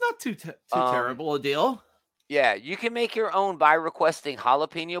 Well, that's not too terrible a deal. Yeah, you can make your own by requesting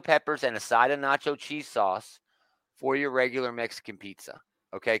jalapeno peppers and a side of nacho cheese sauce for your regular Mexican pizza.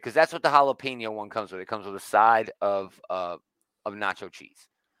 Okay, because that's what the jalapeno one comes with. It comes with a side of nacho cheese.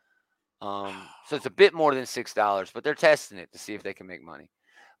 So it's a bit more than $6, but they're testing it to see if they can make money.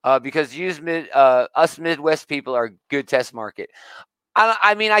 Because us Midwest people are a good test market.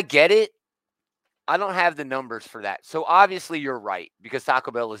 I mean, I get it. I don't have the numbers for that. So obviously you're right, because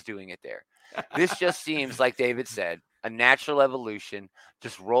Taco Bell is doing it there. This just seems, like David said, a natural evolution.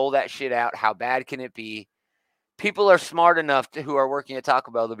 Just roll that shit out. How bad can it be? People are smart enough who are working at Taco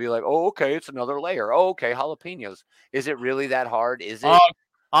Bell to be like, oh, okay, it's another layer. Oh, okay, jalapenos. Is it really that hard? Is it?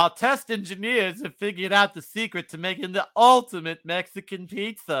 Our test engineers have figured out the secret to making the ultimate Mexican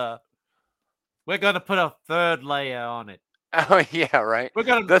pizza. We're going to put a 3rd layer on it. Oh, yeah, right. We're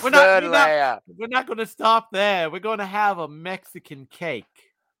not going to stop there. We're going to have a Mexican cake.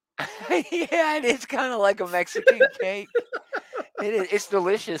 Yeah, it is kind of like a Mexican cake. It is. It's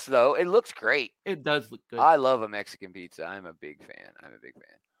delicious, though. It looks great. It does look good. I love a Mexican pizza. I'm a big fan.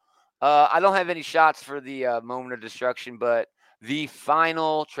 I don't have any shots for the moment of destruction, but the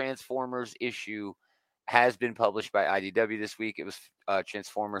final Transformers issue has been published by IDW this week. It was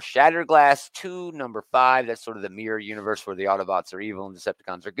Transformers Shattered Glass 2, number 5. That's sort of the mirror universe where the Autobots are evil and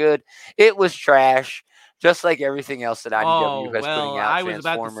Decepticons are good. It was trash, just like everything else that IDW has putting out. I was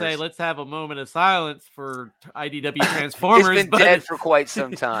about to say, let's have a moment of silence for IDW Transformers. It's been dead for quite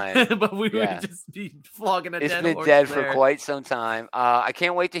some time. But we would just be flogging a dead horse. It's been dead for quite some time. I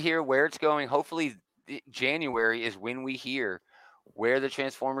can't wait to hear where it's going. Hopefully, January is when we hear where the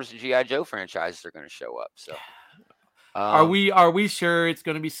Transformers and G.I. Joe franchises are going to show up. So, are we sure it's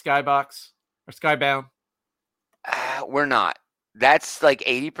going to be Skybox or Skybound? We're not. That's like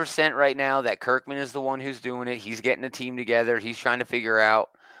 80% right now. That Kirkman is the one who's doing it. He's getting a team together. He's trying to figure out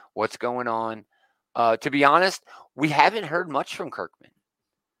what's going on. To be honest, we haven't heard much from Kirkman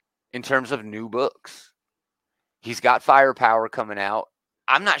in terms of new books. He's got Firepower coming out.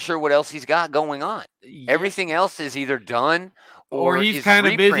 I'm not sure what else he's got going on. Yeah. Everything else is either done or he's kind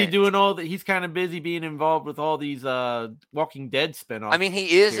of busy doing all that. He's kind of busy being involved with all these Walking Dead spinoffs. I mean,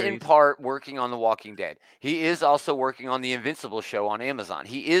 he is in part working on The Walking Dead. He is also working on the Invincible show on Amazon.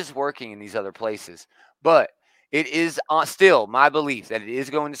 He is working in these other places. But it is still my belief that it is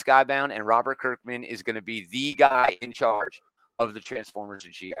going to Skybound, and Robert Kirkman is going to be the guy in charge of the Transformers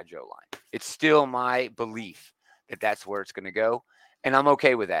and G.I. Joe line. It's still my belief that that's where it's going to go. And I'm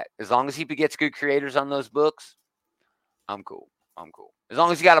okay with that. As long as he gets good creators on those books, I'm cool. As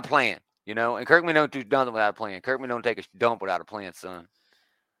long as he got a plan, and Kirkman don't do nothing without a plan. Kirkman don't take a dump without a plan, son.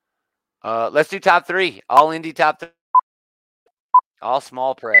 Let's do top 3. All indie top 3. All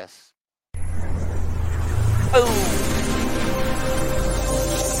small press. Oh.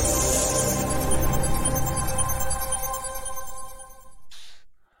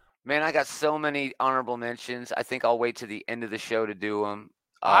 Man, I got so many honorable mentions. I think I'll wait to the end of the show to do them.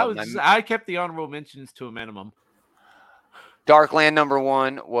 I kept the honorable mentions to a minimum. Darkland number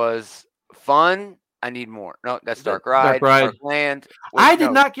 1 was fun. I need more. No, that's Dark Ride. Darkland. I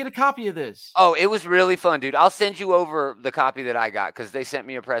did not get a copy of this. Oh, it was really fun, dude. I'll send you over the copy that I got because they sent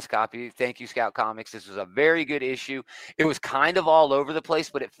me a press copy. Thank you, Scout Comics. This was a very good issue. It was kind of all over the place,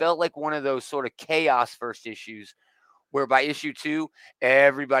 but it felt like one of those sort of chaos first issues where by issue 2,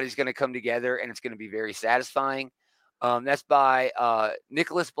 everybody's going to come together and it's going to be very satisfying. That's by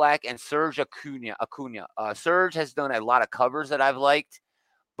Nicholas Black and Serge Acuna. Serge has done a lot of covers that I've liked,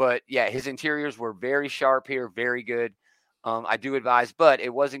 but yeah, his interiors were very sharp here, very good. I do advise, but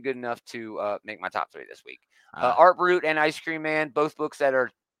it wasn't good enough to make my top 3 this week. Art Brut and Ice Cream Man, both books that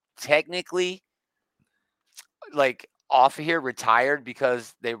are technically like off of here, retired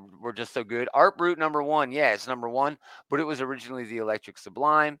because they were just so good. Art Brut number 1, yeah, it's number 1, but it was originally the Electric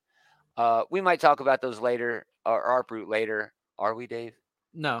Sublime. We might talk about those later, or Art Brut later. Are we, Dave?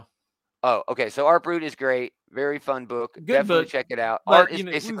 No. Oh, okay. So Art Brut is great. Very fun book. Good Definitely book. Check it out. But, Art is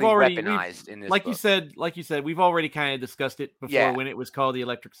basically weaponized in this like book. Like you said, we've already kind of discussed it before when it was called the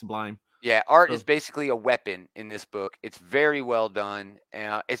Electric Sublime. Yeah, art is basically a weapon in this book. It's very well done.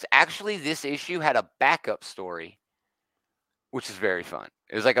 It's actually, this issue had a backup story, which is very fun.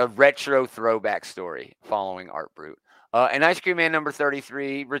 It was like a retro throwback story following Art Brut. And Ice Cream Man number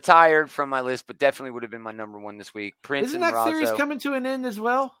 33, retired from my list, but definitely would have been my number 1 this week. Prince Isn't and that series coming to an end as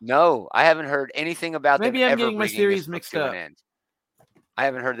well? No, I haven't heard anything about them. Maybe I'm getting my series mixed up. I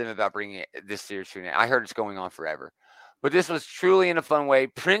haven't heard them about bringing this series to an end. I heard it's going on forever. But this was truly in a fun way.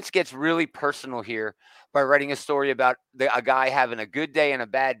 Prince gets really personal here by writing a story about a guy having a good day and a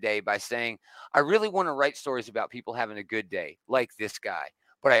bad day by saying, I really want to write stories about people having a good day, like this guy.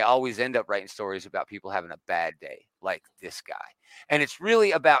 But I always end up writing stories about people having a bad day, like this guy. And it's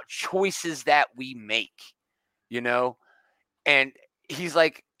really about choices that we make, And he's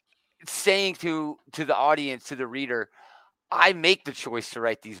like saying to the audience, to the reader, I make the choice to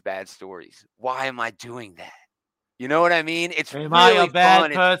write these bad stories. Why am I doing that? You know what I mean? It's am really I a bad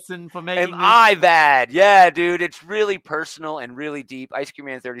fun. person for making Am I bad? Yeah, dude. It's really personal and really deep. Ice Cream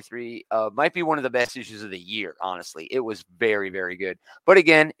Man 33 might be one of the best issues of the year, honestly. It was very, very good. But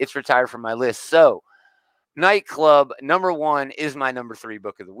again, it's retired from my list. So, Nightclub number 1 is my number 3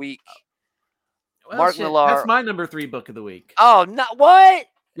 book of the week. Well, Mark Millar. That's my number 3 book of the week. Oh, not what?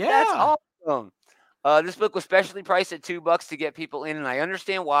 Yeah. That's awesome. This book was specially priced at $2 to get people in, and I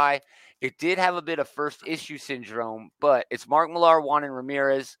understand why. It did have a bit of first issue syndrome, but it's Mark Millar, Juan and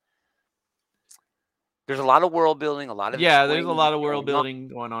Ramirez. There's a lot of world building, there's a lot of world building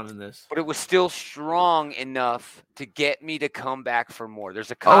going on in this. But it was still strong enough to get me to come back for more. There's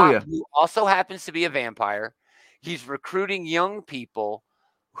a cop who also happens to be a vampire. He's recruiting young people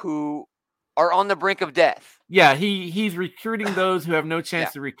who are on the brink of death. Yeah, he's recruiting those who have no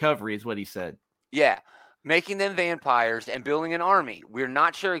chance of recovery, is what he said. Yeah, making them vampires and building an army. We're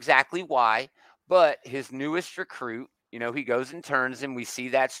not sure exactly why, But his newest recruit, he goes and turns him. We see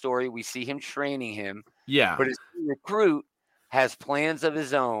that story. We see him training him. Yeah. But his recruit has plans of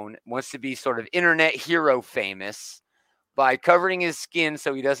his own, wants to be sort of internet hero famous by covering his skin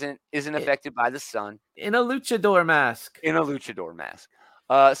so he isn't affected by the sun. In a luchador mask.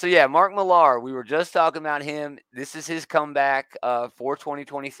 So yeah, Mark Millar, we were just talking about him. This is his comeback for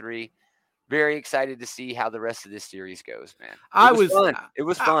 2023. Very excited to see how the rest of this series goes, man. It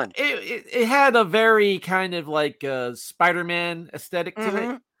was fun. It had a very kind of like Spider-Man aesthetic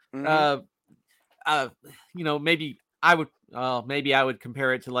to it. Maybe I would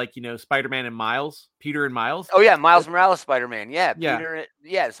compare it to like, Spider-Man and Miles, Peter and Miles. Oh yeah, Miles Morales Spider-Man. Yeah, Peter.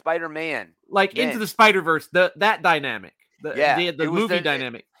 Yeah, Spider-Man. Like Into the Spider-Verse, that dynamic. The movie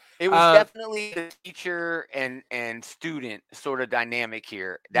dynamic. It was definitely the teacher and student sort of dynamic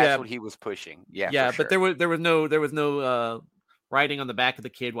here. That's what he was pushing. Yeah, yeah. But there was no writing on the back of the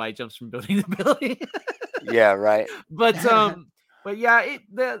kid while he jumps from building to building. Yeah, right. But yeah,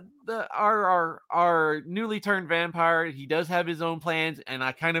 our newly turned vampire, he does have his own plans, and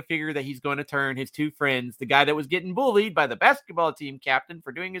I kind of figure that he's going to turn his two friends, the guy that was getting bullied by the basketball team captain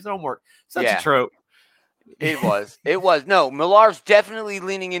for doing his homework. Such a trope. It was. No, Millar's definitely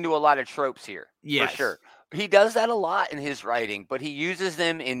leaning into a lot of tropes here. Yes. For sure. He does that a lot in his writing, but he uses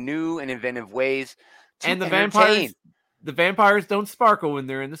them in new and inventive ways to entertain. The vampires don't sparkle when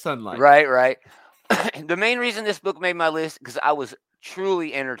they're in the sunlight. Right. The main reason this book made my list, because I was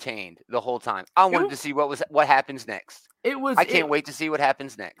truly entertained the whole time. I wanted to see what happens next. I can't wait to see what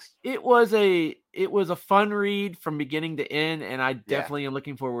happens next. It was a fun read from beginning to end, and I definitely am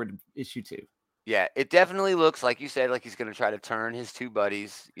looking forward to issue 2. Yeah, it definitely looks, like you said, like he's going to try to turn his two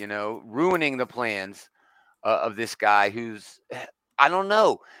buddies, ruining the plans of this guy who's, I don't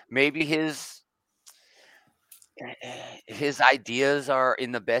know, maybe his ideas are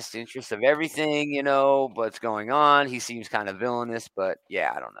in the best interest of everything, what's going on. He seems kind of villainous, but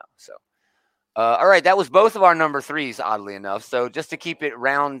yeah, I don't know. So, all right, that was both of our number 3s, oddly enough. So just to keep it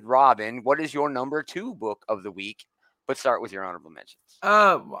round robin, what is your number 2 book of the week? Let's start with your honorable mentions.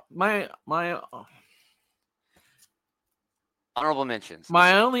 My honorable mentions.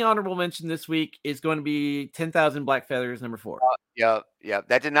 My only honorable mention this week is going to be 10,000 Black Feathers, number 4. Yep.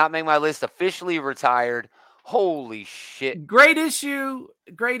 That did not make my list. Officially retired. Holy shit. Great issue,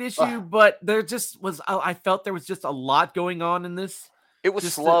 but there just was, I felt there was just a lot going on in this. It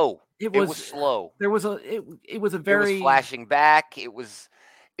was slow. It was slow. There was it was a very flashing back.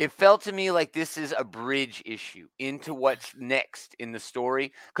 It felt to me like this is a bridge issue into what's next in the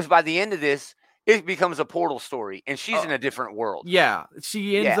story. Because by the end of this, it becomes a portal story, and she's in a different world. Yeah,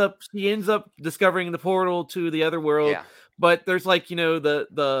 she ends up discovering the portal to the other world. Yeah. But there's like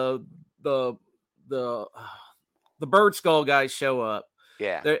the bird skull guys show up.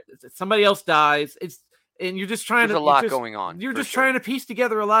 Yeah, somebody else dies. And you're just trying There's a lot going on. You're just trying to piece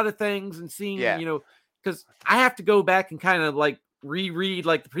together a lot of things and seeing because I have to go back and kind of like reread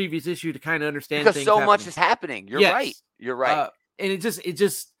like the previous issue to kind of understand because so much is happening. You're right. And it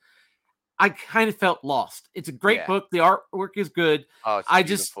just I kind of felt lost. It's a great book. The artwork is good. Oh,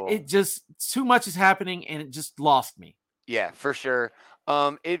 it's too much is happening and it just lost me. Yeah, for sure.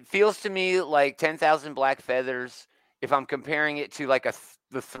 It feels to me like 10,000 Black Feathers. If I'm comparing it to like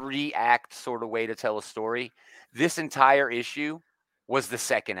the 3-act sort of way to tell a story, this entire issue was the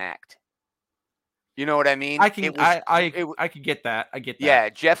second act. You know what I mean? I could get that. I get that. Yeah,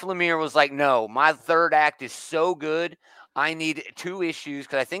 Jeff Lemire was like, "No, my 3rd act is so good. I need 2 issues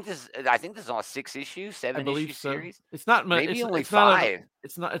because I think this is on a 6-issue, 7-issue series. It's not maybe only 5.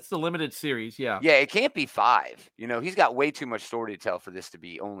 It's the limited series. Yeah. Yeah, it can't be 5. He's got way too much story to tell for this to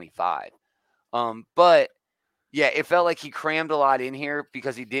be only 5. But yeah, it felt like he crammed a lot in here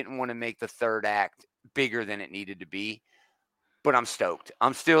because he didn't want to make the 3rd act bigger than it needed to be. But I'm stoked.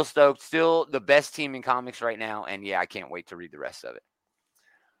 I'm still stoked. Still the best team in comics right now. And yeah, I can't wait to read the rest of it.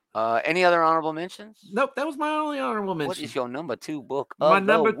 Any other honorable mentions? Nope, that was my only honorable mention. What is your number 2 book of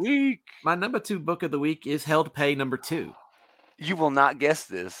the week? My number 2 book of the week is Hell to Pay number 2. You will not guess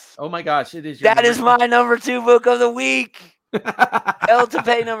this. Oh my gosh, it is. That is my number 2 book of the week. Hell to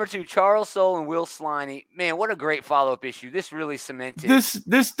Pay number 2, Charles Soule and Will Sliney. Man, what a great follow-up issue. This really cemented. This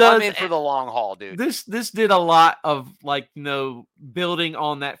does. I'm in for the long haul, dude. This did a lot of building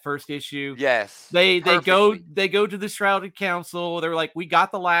on that first issue. Yes. They go to the Shrouded Council. They're like, we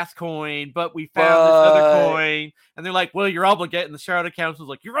got the last coin, but we found this other coin. And they're like, well, you're obligating. The Shrouded Council's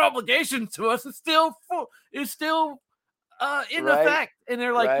like, your obligation to us is still in effect, and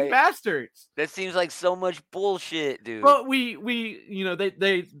they're like, you bastards. That seems like so much bullshit, dude. But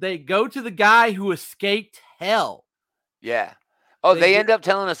they go to the guy who escaped hell. Yeah. Oh, they end up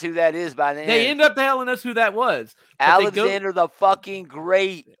telling us who that is by the end. They end up telling us who that was. Alexander the fucking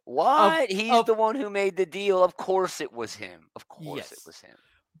Great. What? He's the one who made the deal. Of course it was him. Of course it was him.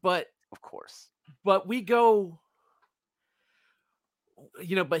 But of course. But we go,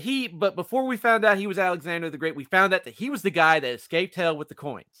 but before we found out he was Alexander the Great, we found out that he was the guy that escaped hell with the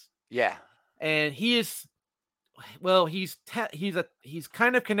coins. Yeah. And he is, well, he's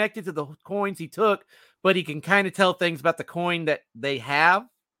kind of connected to the coins he took, but he can kind of tell things about the coin that they have.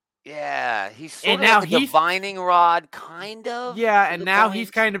 Yeah, he's sort of like a divining rod, kind of. Yeah, and now he's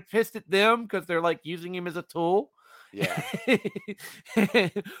kind of pissed at them because they're like using him as a tool. Yeah.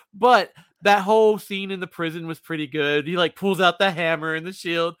 But that whole scene in the prison was pretty good. He like pulls out the hammer and the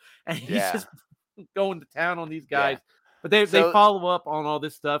shield, and he's just going to town on these guys. Yeah. But they follow up on all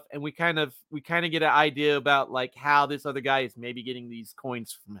this stuff, and we kind of get an idea about like how this other guy is maybe getting these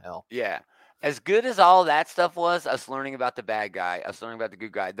coins from hell. Yeah. As good as all that stuff was, us learning about the bad guy, us learning about the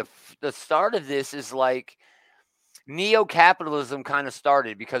good guy, the start of this is like neo-capitalism kind of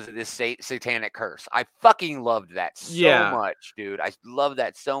started because of this satanic curse. I fucking loved that so much, dude. I love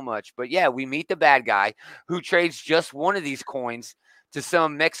that so much. But yeah, we meet the bad guy who trades just one of these coins to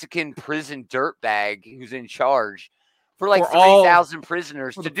some Mexican prison dirtbag who's in charge for like 3,000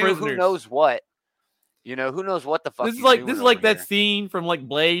 prisoners to do who knows what. You know, who knows what the fuck. This is like that scene from like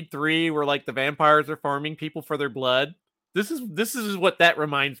Blade 3 where like the vampires are farming people for their blood. This is what that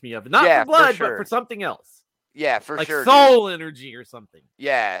reminds me of. Not for blood, but for something else. Yeah, for like sure. Soul energy or something.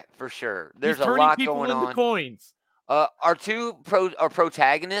 Yeah, for sure. There's a lot going on. Into coins. Our two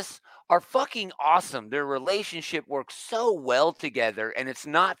protagonists are fucking awesome. Their relationship works so well together, and it's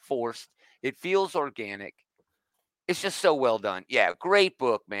not forced. It feels organic. It's just so well done. Yeah, great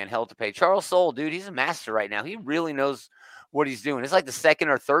book, man. Hell to Pay. Charles Soule, dude, he's a master right now. He really knows what he's doing. It's like the second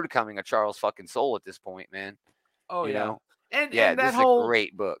or third coming of Charles fucking Soule at this point, man. Oh, you know? And that this is a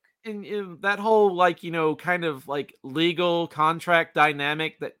great book. In that whole like kind of like legal contract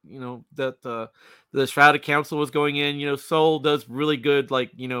dynamic that that the Shrouded Council was going in, Soule does really good.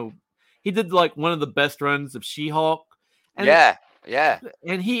 Like he did like one of the best runs of She-Hulk. And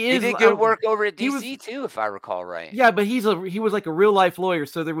he did good work over at DC too, if I recall right. Yeah, but he was like a real life lawyer,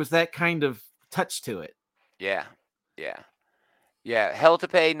 so there was that kind of touch to it. Yeah. Hell to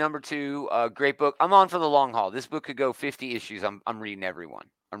Pay #2, great book. I'm on for the long haul. This book could go 50 issues. I'm reading everyone.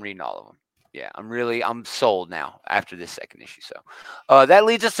 I'm reading all of them. Yeah, I'm sold now after this second issue. So that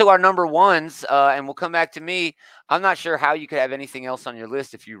leads us to our number ones, and we'll come back to me. I'm not sure how you could have anything else on your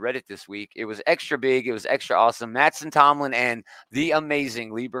list if you read it this week. It was extra big. It was extra awesome. Mattson Tomlin and the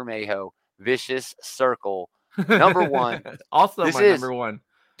amazing Lee Bermejo, Vicious Circle, number one. Also number one.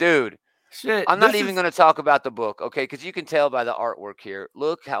 Dude. Shit, I'm not even going to talk about the book, okay? Because you can tell by the artwork here.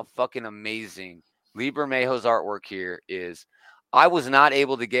 Look how fucking amazing Lee Bermejo's artwork here is. I was not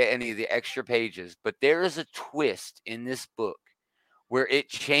able to get any of the extra pages, but there is a twist in this book where it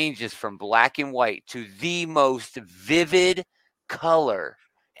changes from black and white to the most vivid color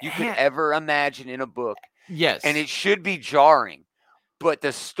you could ever imagine in a book. Yes. And it should be jarring. But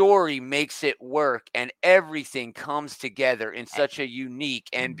the story makes it work, and everything comes together in such a unique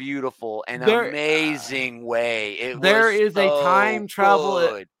and beautiful and amazing way. There is a time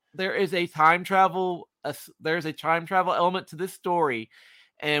travel element to this story,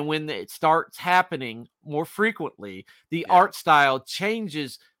 and when it starts happening more frequently, the art style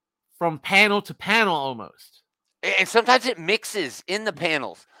changes from panel to panel almost. And sometimes it mixes in the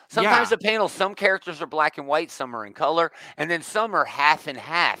panels. Sometimes the panels, some characters are black and white, some are in color, and then some are half and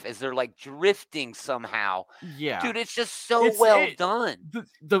half as they're like drifting somehow. Yeah. Dude, it's just so well done.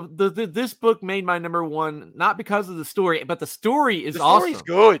 This book made my number one, not because of the story, but the story is awesome. The story's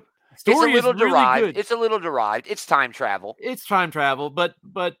good. It's a little derived. Really good. It's a little derived. It's time travel.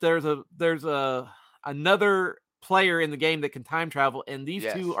 But there's another player in the game that can time travel, and these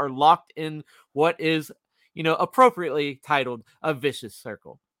two are locked in what is, appropriately titled a vicious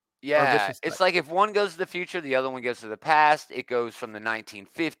circle. Yeah, it's like if one goes to the future, the other one goes to the past. It goes from the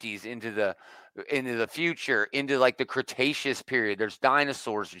 1950s into the future, into like the Cretaceous period. There's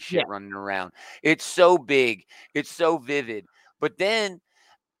dinosaurs and shit running around. It's so big. It's so vivid. But then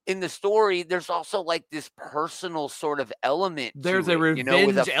in the story, there's also like this personal sort of element. There's a revenge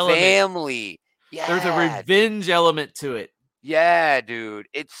with a element. Family. Yeah. There's a revenge element to it. Yeah, dude.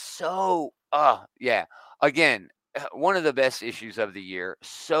 It's so, Again, one of the best issues of the year.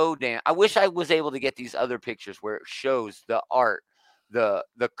 So damn. I wish I was able to get these other pictures where it shows the art, the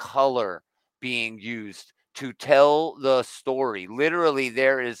color being used to tell the story. Literally,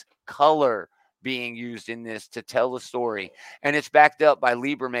 there is color being used in this to tell the story, and it's backed up by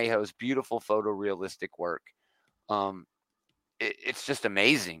Lee Bermejo's beautiful photorealistic work. it's just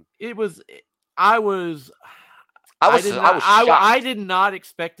amazing. It was. I did not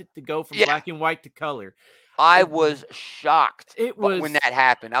expect it to go from black and white to color. I was shocked when that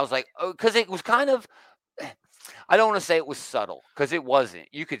happened. I was like, oh, because it was kind of, I don't want to say it was subtle, because it wasn't.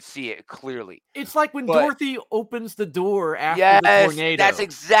 You could see it clearly. It's like when Dorothy opens the door after the tornado. That's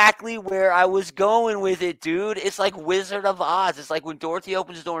exactly where I was going with it, dude. It's like Wizard of Oz. It's like when Dorothy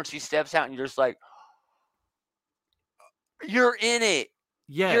opens the door and she steps out and you're just like, you're in it.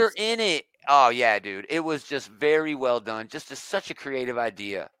 Yes. You're in it. Oh, yeah, dude. It was just very well done. Just such a creative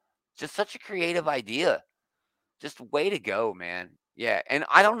idea. Just way to go, man. Yeah. And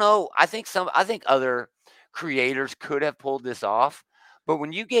I don't know. I think other creators could have pulled this off. But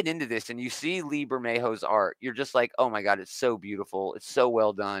when you get into this and you see Lee Bermejo's art, you're just like, oh, my God, it's so beautiful. It's so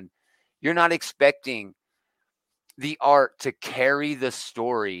well done. You're not expecting the art to carry the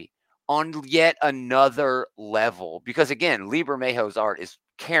story on yet another level. Because, again, Lee Bermejo's art is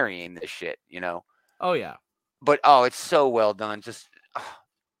carrying this shit, Oh yeah. But it's so well done. Just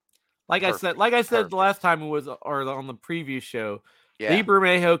like perfect. I said the last time or on the preview show, Lee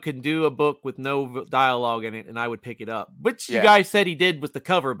Bermejo can do a book with no dialogue in it, and I would pick it up. Which you guys said he did with the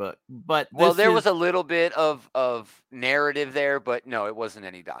cover book, but there was a little bit of narrative there, but no, it wasn't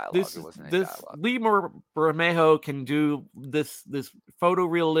any dialogue. Lee Bermejo can do this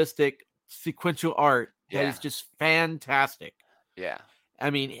photorealistic sequential art that is just fantastic. Yeah. I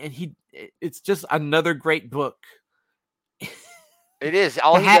mean, it's just another great book. It is.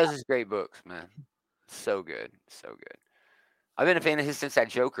 All he does is great books, man. So good. I've been a fan of his since that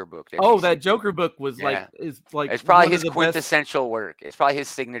Joker book. That Joker book was it's probably his quintessential work. It's probably his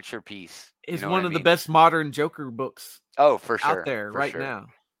signature piece. It's one of the best modern Joker books. Oh, for sure. Out there now.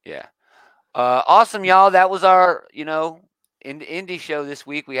 Yeah. Awesome, y'all. That was our, indie show this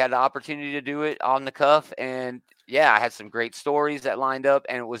week. We had the opportunity to do it on the cuff, and I had some great stories that lined up,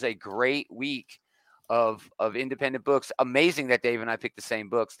 and it was a great week of independent books. Amazing that Dave and I picked the same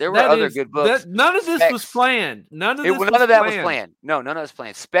books. There were other good books. None of this was planned. None of that was planned. No, none of it was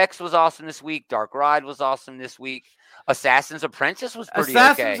planned. Specs was awesome this week. Dark Ride was awesome this week. Assassin's Apprentice was pretty okay.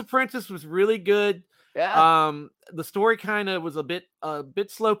 Assassin's Apprentice was really good. Yeah. The story kind of was a bit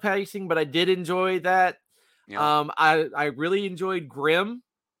slow pacing, but I did enjoy that. Yeah. I really enjoyed Grimm.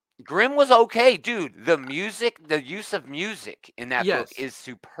 Grimm was okay, dude. The use of music in that book is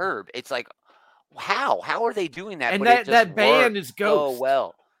superb. It's like, how are they doing that? And that band is Ghost. Oh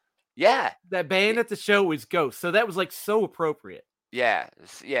well, yeah. That band at the show is Ghost. So that was like so appropriate. Yeah.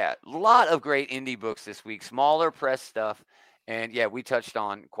 A lot of great indie books this week. Smaller press stuff, and we touched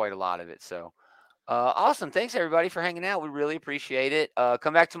on quite a lot of it. So. Awesome. Thanks everybody for hanging out. We really appreciate it.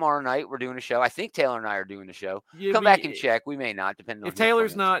 Come back tomorrow night. We're doing a show. I think Taylor and I are doing the show. Come back and check. We may not, depending on if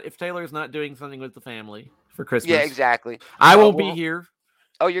Taylor's not doing something with the family for Christmas. Yeah, exactly. I won't be here.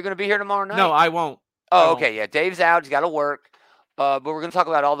 Oh, you're going to be here tomorrow night? No, I won't. Oh, okay. Yeah. Dave's out. He's got to work. But we're going to talk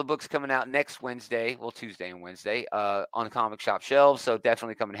about all the books coming out next Wednesday. Well, Tuesday and Wednesday, on the comic shop shelves. So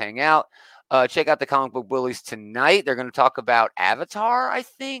definitely come and hang out. Check out the Comic Book Bullies tonight. They're going to talk about Avatar, I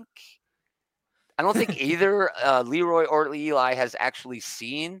think. I don't think either Leroy or Eli has actually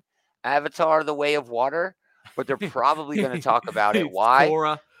seen Avatar: The Way of Water, but they're probably going to talk about it. Why?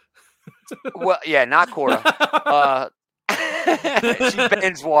 Korra. Well, yeah, not Korra. She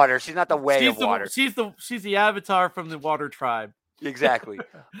bends water. She's not the way of water. She's the Avatar from the Water Tribe. Exactly.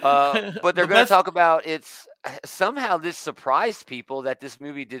 But they're going to talk about somehow this surprised people that this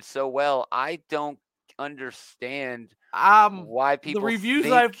movie did so well. I don't understand why people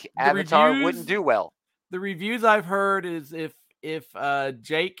think Avatar wouldn't do well. The reviews I've heard is if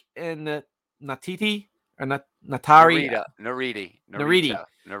Jake and Natiti or Nariti,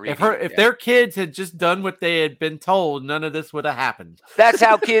 if their kids had just done what they had been told, none of this would have happened. That's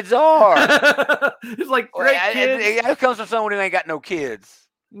how kids are. It's like great kids. It comes from someone who ain't got no kids.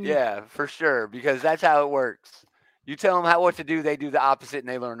 Yeah, for sure, because that's how it works. You tell them what to do, they do the opposite, and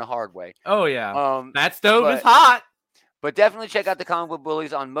they learn the hard way. Oh, yeah. That stove is hot. But definitely check out the Comic Book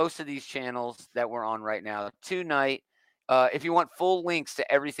Bullies on most of these channels that we're on right now. Tonight, if you want full links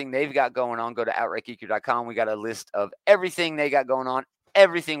to everything they've got going on, go to outrightgeeker.com. We got a list of everything they got going on,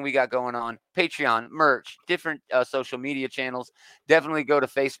 everything we got going on, Patreon, merch, different social media channels. Definitely go to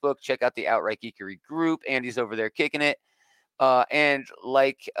Facebook. Check out the Outright Geekery group. Andy's over there kicking it. And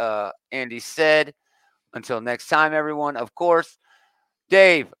like Andy said, until next time, everyone, of course,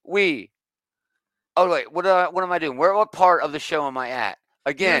 Dave, oh, wait, what am I doing? What part of the show am I at?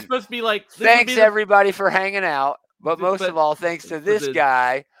 Again, you're supposed to be like, thanks everybody for hanging out. But most of all, thanks to this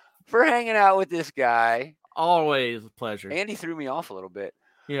guy for hanging out with this guy. Always a pleasure. Andy threw me off a little bit.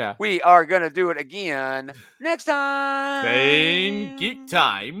 Yeah. We are going to do it again next time. Same geek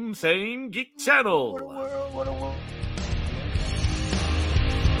time, same geek channel. What a world.